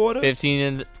third quarter. 15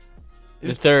 in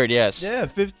the third, yes. Yeah,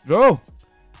 bro.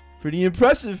 Pretty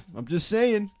impressive. I'm just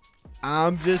saying. You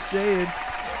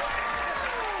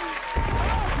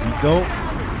don't.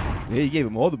 Yeah, he gave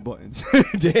him all the buttons.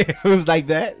 Damn, it was like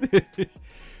that.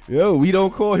 Yo, we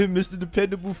don't call him Mr.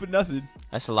 Dependable for nothing.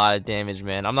 That's a lot of damage,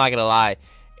 man. I'm not gonna lie.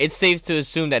 It's safe to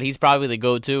assume that he's probably the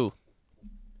go-to.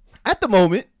 At the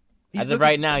moment. As of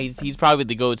right now, he's probably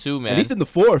the go-to, man. At least in the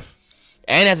fourth.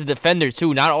 And as a defender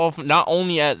too, not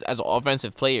only as an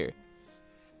offensive player.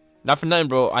 Not for nothing,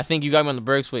 bro. I think you got him on the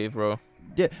Burks wave, bro.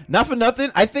 Yeah, not for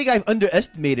nothing. I think I've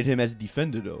underestimated him as a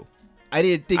defender, though. I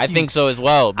didn't think. I think so as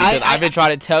well, because I've been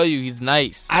trying to tell you he's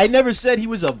nice. I never said he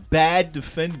was a bad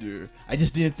defender. I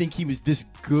just didn't think he was this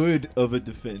good of a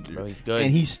defender. Bro, he's good.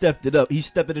 And he stepped it up. He's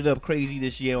stepping it up crazy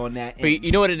this year on that. But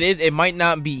you know what it is? It might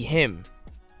not be him.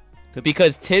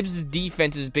 Because Tibbs'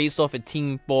 defense is based off a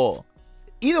team ball.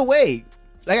 either way,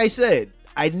 like I said,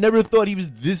 I never thought he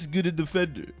was this good a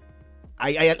defender.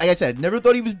 Like I said, I never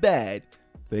thought he was bad,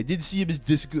 but I didn't see him as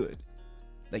this good.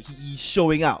 Like he's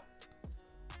showing out.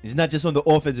 He's not just on the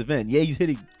offensive end. Yeah, he's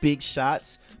hitting big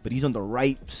shots, but he's on the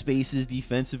right spaces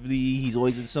defensively. He's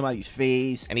always in somebody's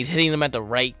face. And he's hitting them at the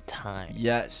right time.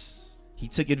 Yes. He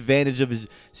took advantage of his...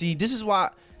 See, this is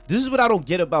what I don't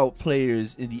get about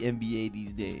players in the NBA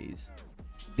these days.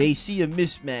 They see a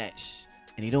mismatch,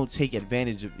 and they don't take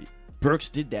advantage of it. Burks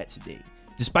did that today.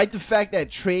 Despite the fact that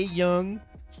Trae Young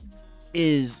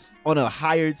is on a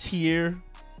higher tier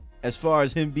as far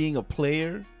as him being a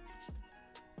player,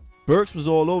 Burks was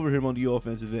all over him on the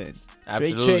offensive end.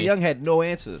 Absolutely. Trae Young had no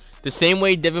answer. The same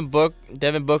way Devin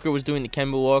Booker was doing to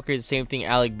Kemba Walker, the same thing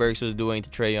Alec Burks was doing to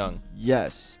Trae Young.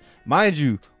 Yes. Mind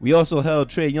you, we also held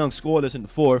Trae Young scoreless in the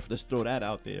fourth. Let's throw that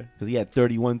out there because he had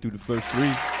 31 through the first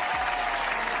three.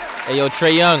 Hey, yo,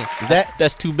 Trae Young,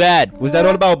 that's too bad. Was that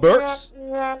all about Burks?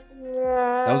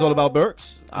 That was all about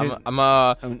Burks?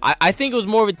 I think it was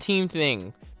more of a team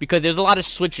thing because there's a lot of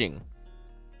switching.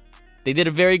 They did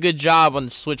a very good job on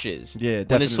the switches. Yeah,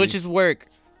 definitely. When the switches work,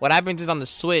 what happens is on the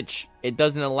switch, it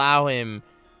doesn't allow him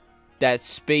that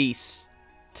space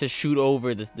to shoot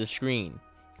over the screen.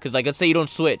 Because, like, let's say you don't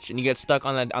switch and you get stuck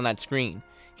on that screen.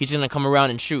 He's just going to come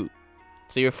around and shoot.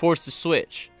 So you're forced to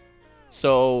switch.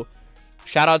 So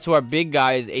shout out to our big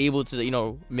guys able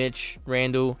to, Mitch,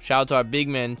 Randall. Shout out to our big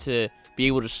men to be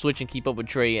able to switch and keep up with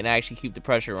Trae and actually keep the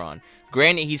pressure on.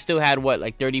 Granted, he still had,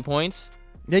 30 points?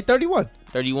 Yeah, 31.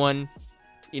 31.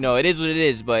 It is what it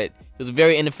is, but it was a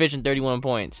very inefficient 31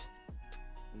 points.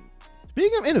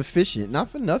 Speaking of inefficient, not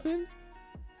for nothing,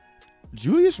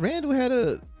 Julius Randle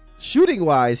had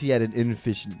shooting-wise, he had an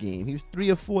inefficient game. He was 3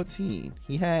 of 14.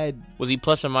 Was he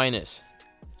plus or minus?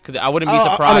 Because I wouldn't be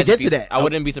surprised. I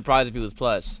wouldn't be surprised if he was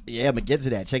plus. Yeah, I'm going to get to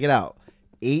that. Check it out.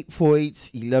 8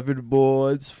 points, 11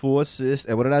 boards, 4 assists.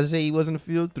 And what did I say he was in the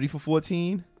field? 3 for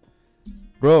 14?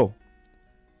 Bro,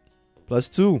 plus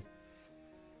 2.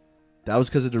 That was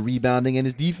because of the rebounding and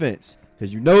his defense.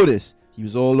 Because you notice, he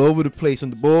was all over the place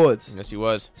on the boards. Yes, he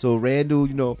was. So Randle,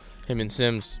 him and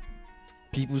Sims.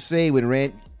 People say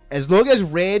as long as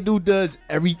Randle does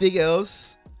everything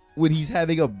else, when he's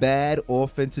having a bad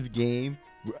offensive game,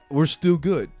 we're still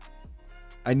good.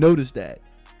 I noticed that.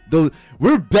 Though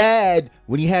we're bad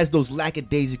when he has those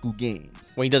lackadaisical games.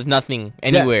 When he does nothing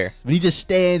anywhere. Yes, when he just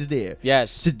stands there.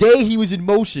 Yes. Today he was in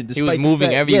motion. He was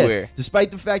moving everywhere. Yeah,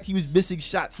 despite the fact he was missing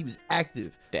shots, he was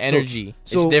active. The energy.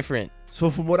 It's different. So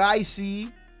from what I see,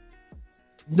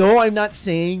 no, I'm not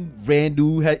saying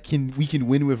we can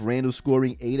win with Randle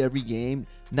scoring 8 every game.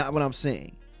 Not what I'm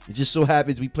saying. It just so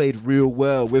happens we played real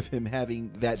well with him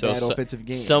having that bad offensive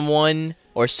game. Someone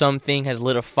or something has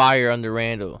lit a fire under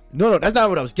Randle. No, that's not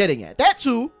what I was getting at. That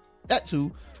too.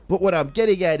 But what I'm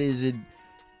getting at is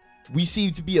we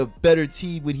seem to be a better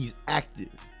team when he's active.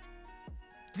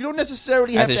 You don't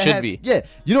necessarily have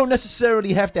you don't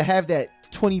necessarily have to have that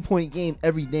 20-point game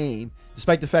every game,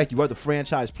 despite the fact you are the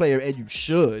franchise player and you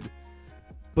should.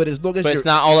 But it's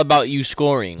not all about you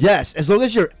scoring. Yes, as long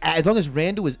as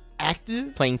Randle is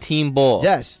active, playing team ball.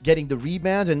 Yes, getting the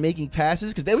rebounds and making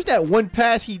passes. Because there was that one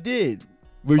pass he did.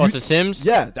 To Sims?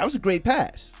 Yeah, that was a great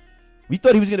pass. We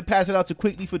thought he was going to pass it out to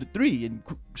Quickly for the 3, and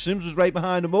Sims was right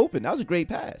behind him open. That was a great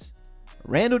pass.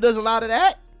 Randle does a lot of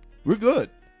that. We're good.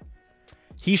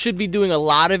 He should be doing a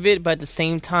lot of it, but at the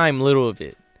same time, little of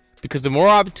it. Because the more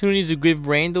opportunities you give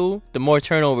Randle, the more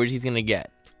turnovers he's going to get.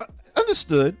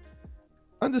 Understood.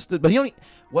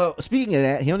 But speaking of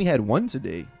that, he only had 1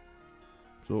 today.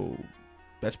 So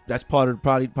that's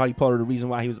probably part of the reason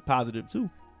why he was a positive too.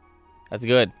 That's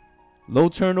good. Low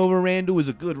turnover Randle is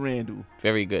a good Randle.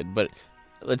 Very good. But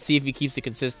let's see if he keeps it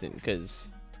consistent, because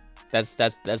that's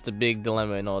the big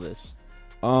dilemma in all this.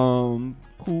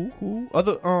 Cool.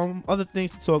 Other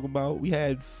things to talk about. We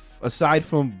had, aside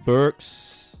from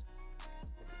Burks,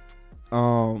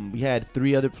 we had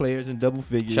 3 other players in double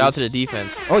figures. Shout out to the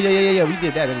defense. Oh yeah. We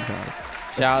did that anytime.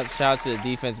 Shout out to the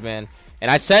defense, man.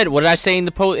 And I said, what did I say in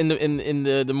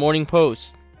the the morning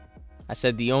post? I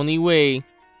said the only way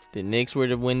the Knicks were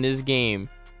to win this game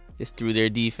is through their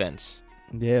defense.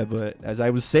 Yeah, but as I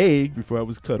was saying before I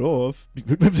was cut off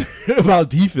about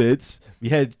defense, we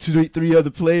had 3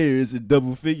 other players in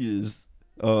double figures.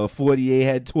 48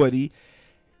 had 20.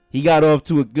 He got off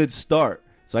to a good start.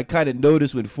 So I kind of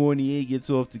noticed when Fournier gets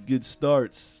off to good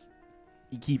starts,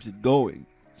 he keeps it going.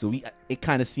 So it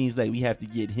kind of seems like we have to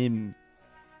get him.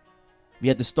 We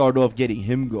have to start off getting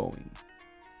him going.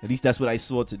 At least that's what I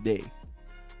saw today.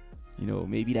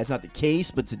 Maybe that's not the case,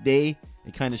 but today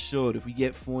it kind of showed if we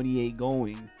get Fournier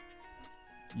going,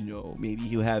 maybe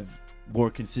he'll have more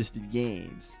consistent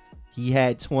games. He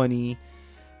had 20.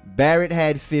 Barrett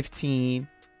had 15.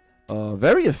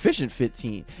 Very efficient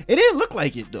 15. It didn't look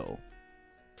like it though.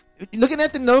 Looking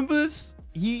at the numbers,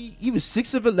 he was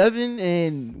 6 of 11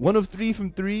 and 1 of 3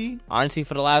 from 3. Honestly,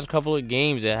 for the last couple of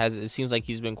games, it seems like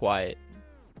he's been quiet.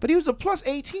 But he was a plus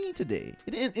 18 today.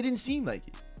 It didn't seem like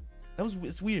it.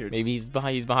 It's weird. Maybe he's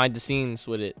behind the scenes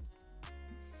with it.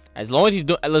 As long as he's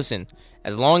doing, listen.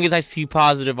 As long as I see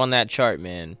positive on that chart,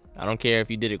 man. I don't care if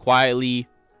you did it quietly,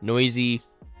 noisy.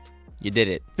 You did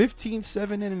it. 15,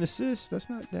 7, and an assist. That's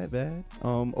not that bad.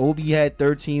 Obi had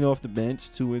 13 off the bench,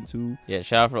 2 and 2. Yeah,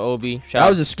 shout out for Obi. That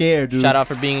was a scare, dude. Shout out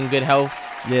for being in good health.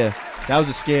 Yeah, that was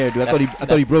a scare, dude. I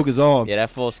thought he broke his arm. Yeah,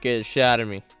 that full scared the shit out of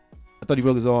me. I thought he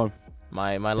broke his arm.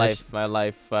 My life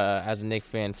as a Knicks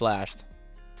fan flashed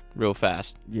real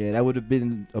fast. Yeah, that would have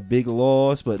been a big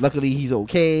loss, but luckily he's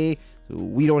okay, so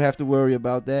we don't have to worry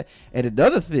about that. And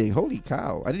another thing, holy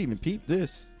cow, I didn't even peep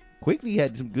this. Quickly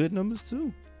had some good numbers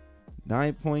too.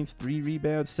 9 points, 3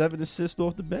 rebounds, 7 assists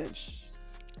off the bench.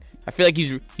 I feel like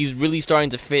he's really starting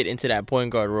to fit into that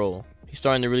point guard role. He's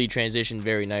starting to really transition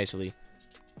very nicely.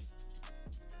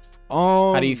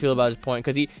 How do you feel about his point?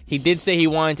 Because he did say he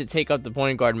wanted to take up the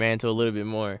point guard mantle a little bit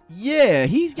more. Yeah,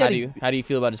 he's getting. How do you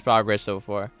feel about his progress so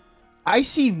far? I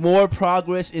see more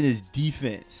progress in his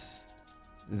defense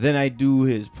than I do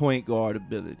his point guard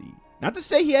ability. Not to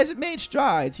say he hasn't made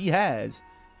strides, he has,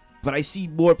 but I see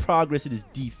more progress in his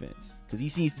defense because he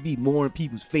seems to be more in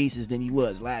people's faces than he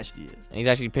was last year. And he's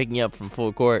actually picking up from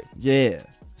full court. Yeah,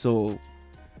 so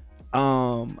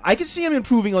I can see him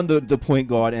improving on the point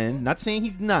guard end. Not saying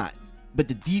he's not. But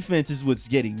the defense is what's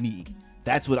getting me.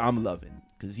 That's what I'm loving.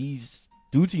 Because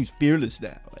dude seems fearless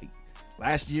now. Like,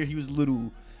 last year,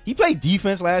 he played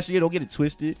defense last year, don't get it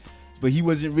twisted. But he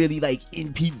wasn't really, like,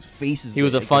 in people's faces. He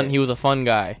was a fun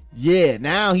guy. Yeah,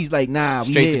 now he's like, nah,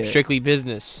 strictly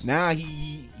business. Now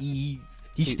he's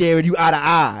staring you eye to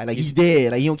eye. Like, he's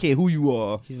dead. Like, he don't care who you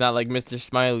are. He's not like Mr.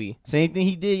 Smiley. Same thing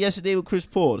he did yesterday with Chris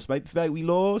Paul. Despite the fact we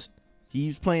lost, he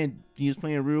was playing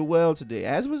real well today,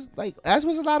 as was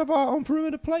a lot of our own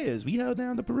perimeter players. We held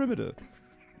down the perimeter.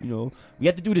 You know, we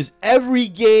have to do this every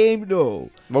game, though.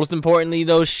 Most importantly,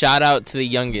 though, shout out to the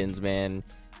youngins, man.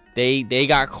 They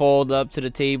got called up to the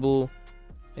table,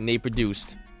 and they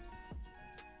produced.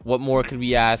 What more could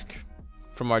we ask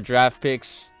from our draft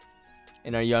picks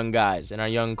and our young guys and our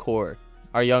young core,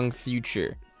 our young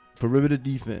future? Perimeter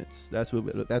defense. That's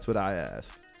what I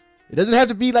ask. It doesn't have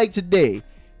to be like today.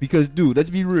 Because, dude,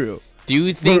 let's be real. Do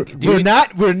you think we're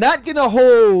not gonna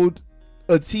hold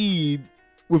a team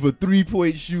with a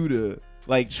 3-point shooter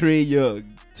like Trae Young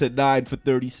to 9 for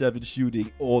 37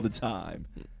 shooting all the time?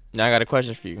 Now I got a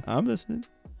question for you. I'm listening.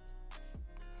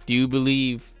 Do you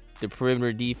believe the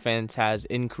perimeter defense has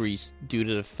increased due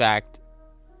to the fact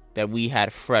that we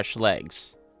had fresh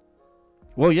legs?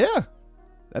 Well, yeah,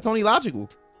 that's only logical.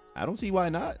 I don't see why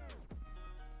not.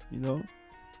 You know,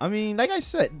 I mean, like I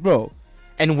said, bro.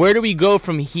 And where do we go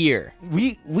from here?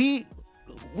 We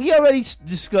already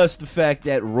discussed the fact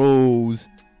that Rose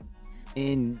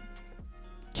and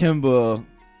Kemba,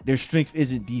 their strength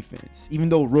isn't defense, even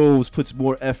though Rose puts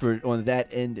more effort on that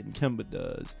end than Kemba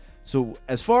does. So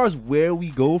as far as where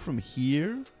we go from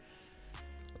here,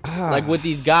 like with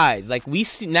these guys, like we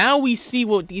see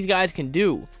what these guys can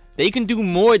do. They can do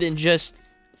more than just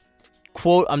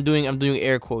quote. I'm doing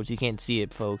air quotes. You can't see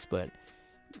it, folks, but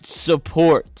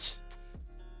support.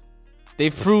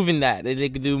 They've proven that they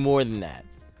can do more than that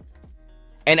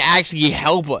and actually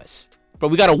help us. But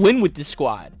we got to win with this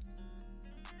squad.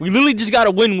 We literally just got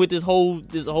to win with this whole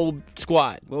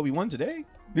squad. Well, we won today.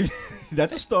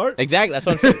 That's a start. Exactly. That's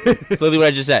what I'm saying. That's literally what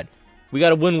I just said. We got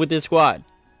to win with this squad.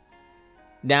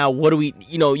 Now, what do we?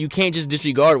 You can't just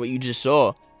disregard what you just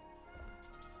saw.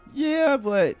 Yeah,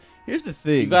 but here's the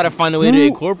thing. You got to find a way to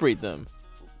incorporate them.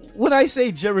 When I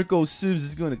say Jericho Sims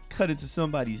is going to cut into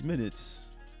somebody's minutes,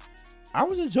 I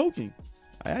wasn't joking.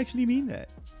 I actually mean that.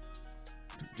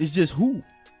 It's just who?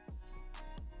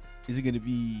 Is it going to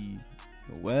be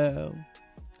Noel?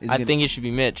 I think it should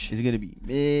be Mitch. Is it going to be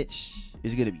Mitch?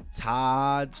 Is it going to be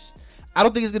Taj? I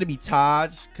don't think it's going to be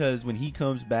Taj because when he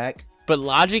comes back. But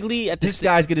logically, this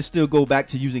guy's going to still go back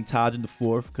to using Taj in the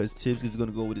fourth because Tibbs is going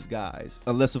to go with his guys.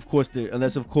 Unless of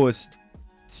course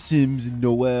Sims and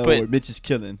Noel or Mitch is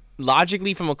killing.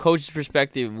 Logically, from a coach's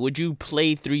perspective, would you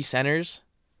play 3 centers?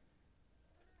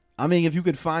 I mean, if you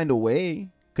could find a way,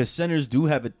 because centers do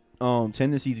have a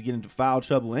tendency to get into foul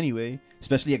trouble anyway,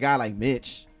 especially a guy like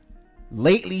Mitch.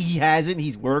 Lately, he hasn't.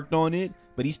 He's worked on it,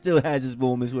 but he still has his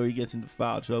moments where he gets into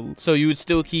foul trouble. So you would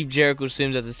still keep Jericho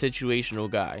Sims as a situational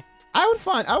guy? I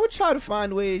would try to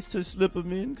find ways to slip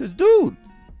him in, because, dude,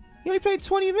 He only played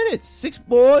 20 minutes. 6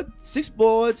 boards,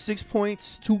 6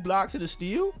 points, 2 blocks, and a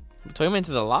steal. 20 minutes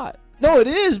is a lot. No, it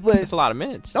is, but It's a lot of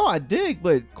minutes. no, I dig.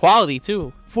 But Quality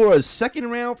too. for a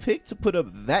second-round pick to put up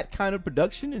that kind of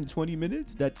production in 20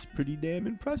 minutes, that's pretty damn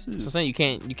impressive. So I'm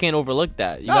saying you can't overlook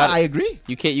that. I agree.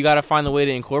 You got to find a way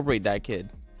to incorporate that kid.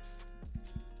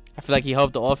 I feel like he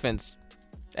helped the offense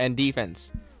and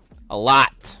defense a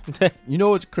lot. You know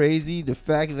what's crazy? The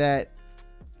fact that,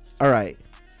 all right,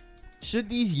 should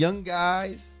these young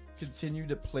guys continue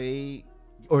to play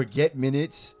or get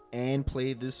minutes and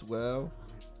play this well?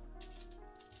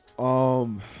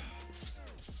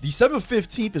 December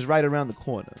 15th is right around the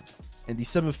corner. And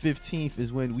December 15th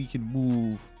is when we can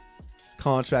move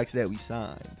contracts that we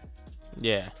signed.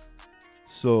 Yeah.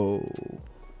 So,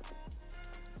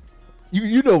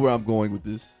 you know where I'm going with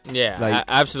this. Yeah, Like-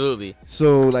 absolutely.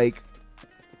 So, like,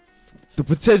 the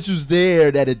potential's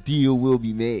there that a deal will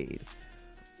be made.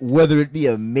 Whether it be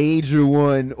a major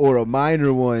one or a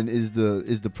minor one is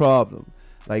the problem.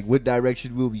 Like, what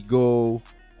direction will we go?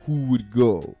 Who would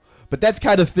go? But that's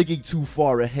kind of thinking too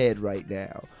far ahead right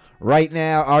now. Right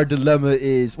now, our dilemma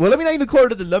is... Well, let me not even call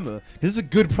it a dilemma. This is a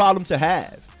good problem to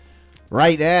have.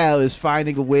 Right now is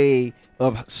finding a way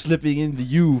of slipping in the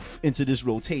youth into this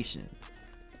rotation.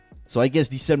 So I guess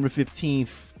December 15th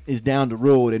is down the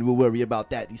road, and we'll worry about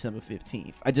that December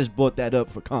 15th. I just brought that up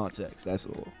for context. That's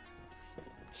all.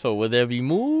 So will there be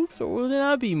moves or will there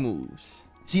not be moves?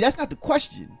 See, that's not the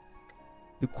question.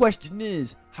 The question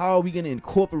is, how are we going to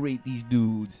incorporate these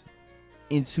dudes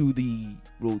into the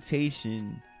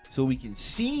rotation so we can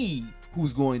see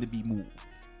who's going to be moved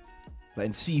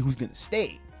and see who's going to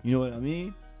stay? You know what I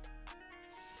mean?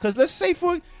 Because let's say,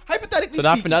 for hypothetically So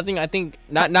not speaking, for nothing, I think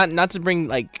not to bring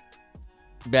like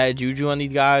bad juju on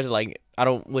these guys. Like, I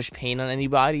don't wish pain on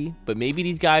anybody, but maybe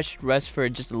these guys should rest for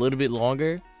just a little bit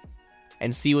longer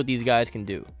and see what these guys can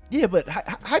do. Yeah, but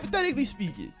hypothetically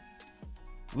speaking,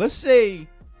 let's say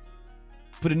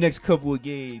for the next couple of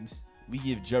games, we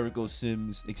give Jericho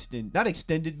Sims not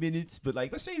extended minutes, but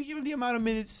like, let's say we give him the amount of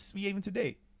minutes we gave him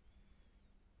today.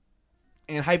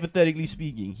 And hypothetically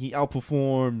speaking, he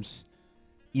outperforms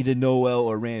either Noel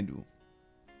or Randall.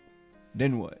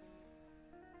 Then what?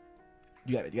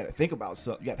 You gotta think about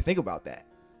something. You gotta think about that.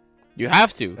 You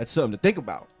have to. That's something to think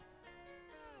about.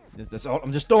 That's all.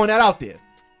 I'm just throwing that out there.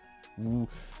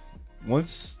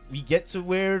 Once we get to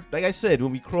where, like I said,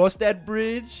 when we cross that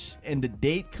bridge and the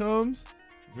date comes,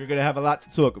 we're gonna have a lot to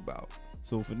talk about.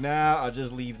 So for now, I'll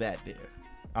just leave that there.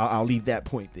 I'll leave that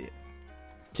point there.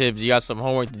 Tibbs, you got some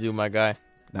homework to do, my guy.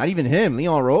 Not even him,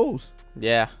 Leon Rose.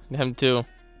 Yeah, him too.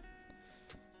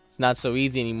 It's not so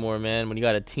easy anymore, man, when you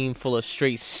got a team full of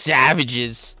straight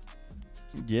savages.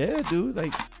 Yeah, dude.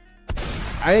 Like,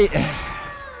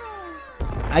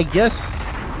 I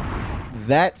guess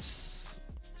that's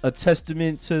a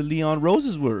testament to Leon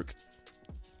Rose's work.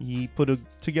 He put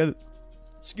together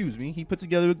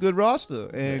a good roster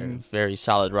and Very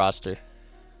solid roster.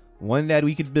 one that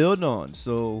we could build on.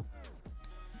 So,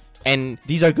 And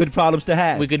these are good problems to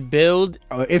have. we could build,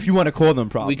 If you want to call them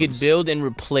problems. we could build and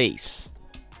replace.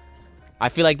 I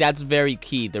feel like that's very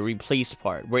key, the replace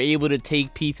part. We're able to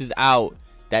take pieces out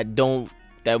that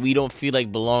we don't feel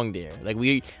like belong there. Like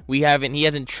he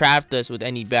hasn't trapped us with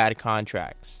any bad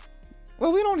contracts.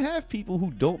 Well, we don't have people who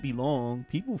don't belong.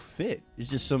 People fit. It's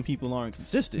just some people aren't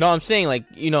consistent. No, I'm saying, like,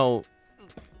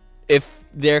 if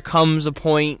there comes a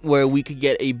point where we could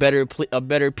get a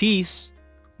better piece,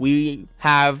 we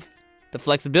have the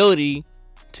flexibility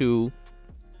to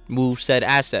move said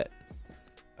asset.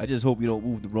 I just hope we don't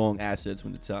move the wrong assets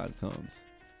when the time comes.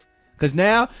 Because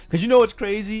you know what's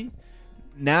crazy?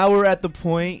 Now we're at the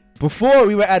point, before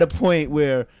we were at a point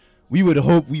where we would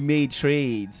hope we made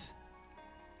trades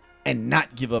and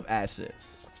not give up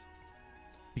assets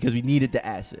because we needed the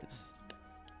assets.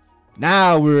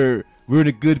 Now we're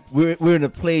in a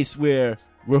place where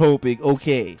we're hoping,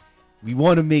 okay, we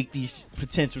want to make these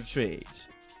potential trades,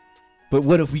 but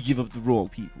what if we give up the wrong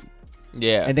people?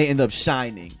 Yeah. And they end up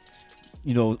shining,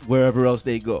 wherever else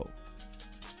they go.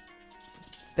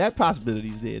 That possibility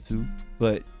is there too.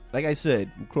 But like I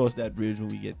said, we'll cross that bridge when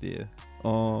we get there.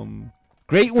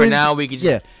 Great win. For now, we could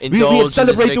just we indulge can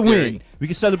celebrate in the this win. victory. We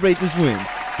can celebrate this win.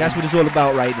 That's what it's all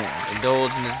about right now.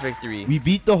 Indulge in this victory. We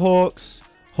beat the Hawks.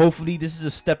 Hopefully, this is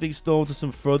a stepping stone to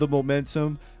some further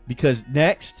momentum, because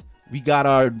next we got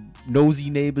our nosy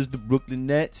neighbors, the Brooklyn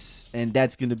Nets, and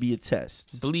that's going to be a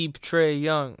test. Bleep Trae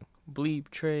Young. Bleep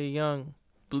Trae Young.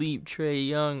 Bleep Trae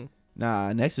Young.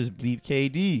 Nah, next is Bleep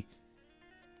KD.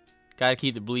 Gotta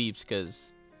keep the bleeps,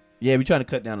 because Yeah, we're trying to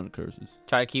cut down on the curses.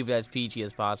 try to keep it as PG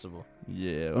as possible.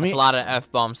 Yeah, That's a lot of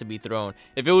F-bombs to be thrown.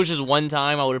 If it was just one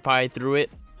time, I would have probably threw it.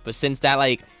 But since that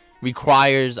like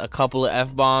requires a couple of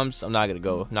F-bombs, I'm not gonna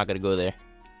go. I'm not gonna go there.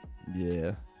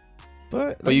 Yeah.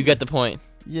 But you get the point.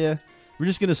 Yeah. We're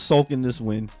just gonna sulk in this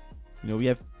win. You know, we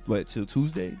have what till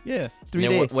Tuesday? Yeah. 3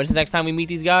 And then days. when's the next time we meet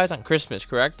these guys? On Christmas,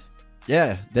 correct?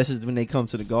 Yeah. This is when they come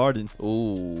to the Garden.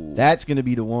 Ooh. That's gonna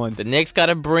be the one. The Knicks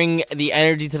gotta bring the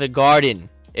energy to the Garden.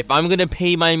 If I'm gonna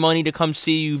pay my money to come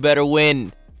see you, better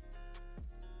win.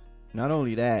 Not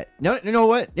only that. No, you know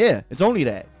what? Yeah, it's only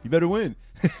that. You better win.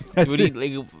 That's What do it.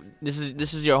 you, like, this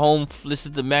is your home. This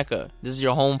is the Mecca. This is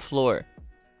your home floor.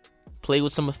 Play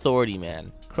with some authority,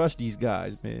 man. Crush these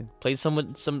guys, man. Play with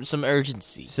some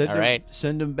urgency. Send all them, right.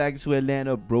 Send them back to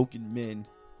Atlanta, broken men.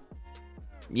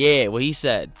 Yeah, what he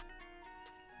said.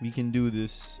 We can do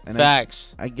this. And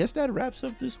Facts. I guess that wraps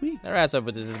up this week. That wraps up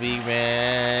with this week,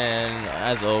 man.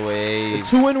 As always,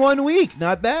 2-1 week,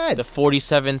 not bad. the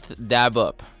 47th dab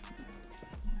up.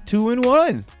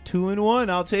 2-1, 2-1.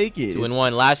 I'll take it.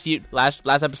 2-1.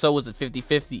 Last episode was at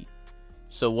 50-50.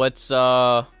 So what's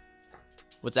after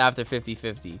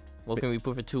 50-50? What can we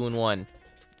put for 2-1?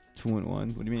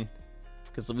 2-1. What do you mean?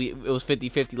 Because it was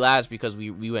 50-50 last because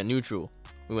we went neutral.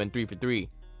 We went 3 for 3.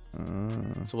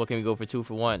 So what can we go for 2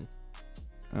 for 1?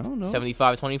 I don't know.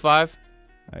 75-25.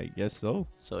 I guess so.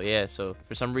 So yeah. So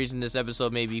for some reason this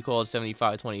episode may be called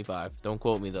 75-25. Don't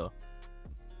quote me though.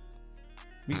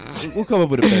 We'll come up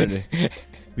with a better name.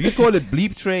 We can call it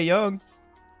Bleep Trey Young.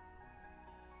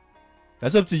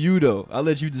 That's up to you, though. I'll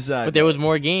let you decide. But there was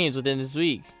more games within this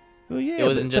week. Well, yeah, It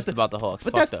wasn't just about the Hawks.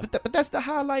 But Fuck that's, them. but that's the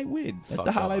highlight win. That's Fuck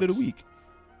the the highlight of the Hawks. week.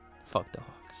 Fuck the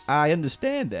Hawks. I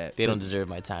understand that. They but don't deserve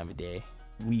my time of day.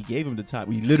 We gave them the time.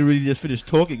 We literally just finished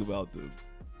talking about them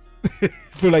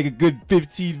for like a good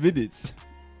 15 minutes.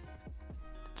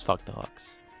 It's fuck the Hawks.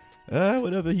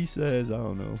 Whatever he says, I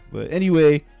don't know. But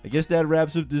anyway, I guess that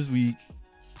wraps up this week.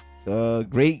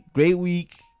 Great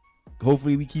week.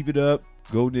 Hopefully we keep it up.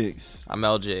 Go Knicks. I'm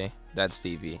LJ. That's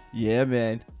Stevie. Yeah,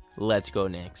 man. Let's go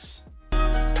Knicks.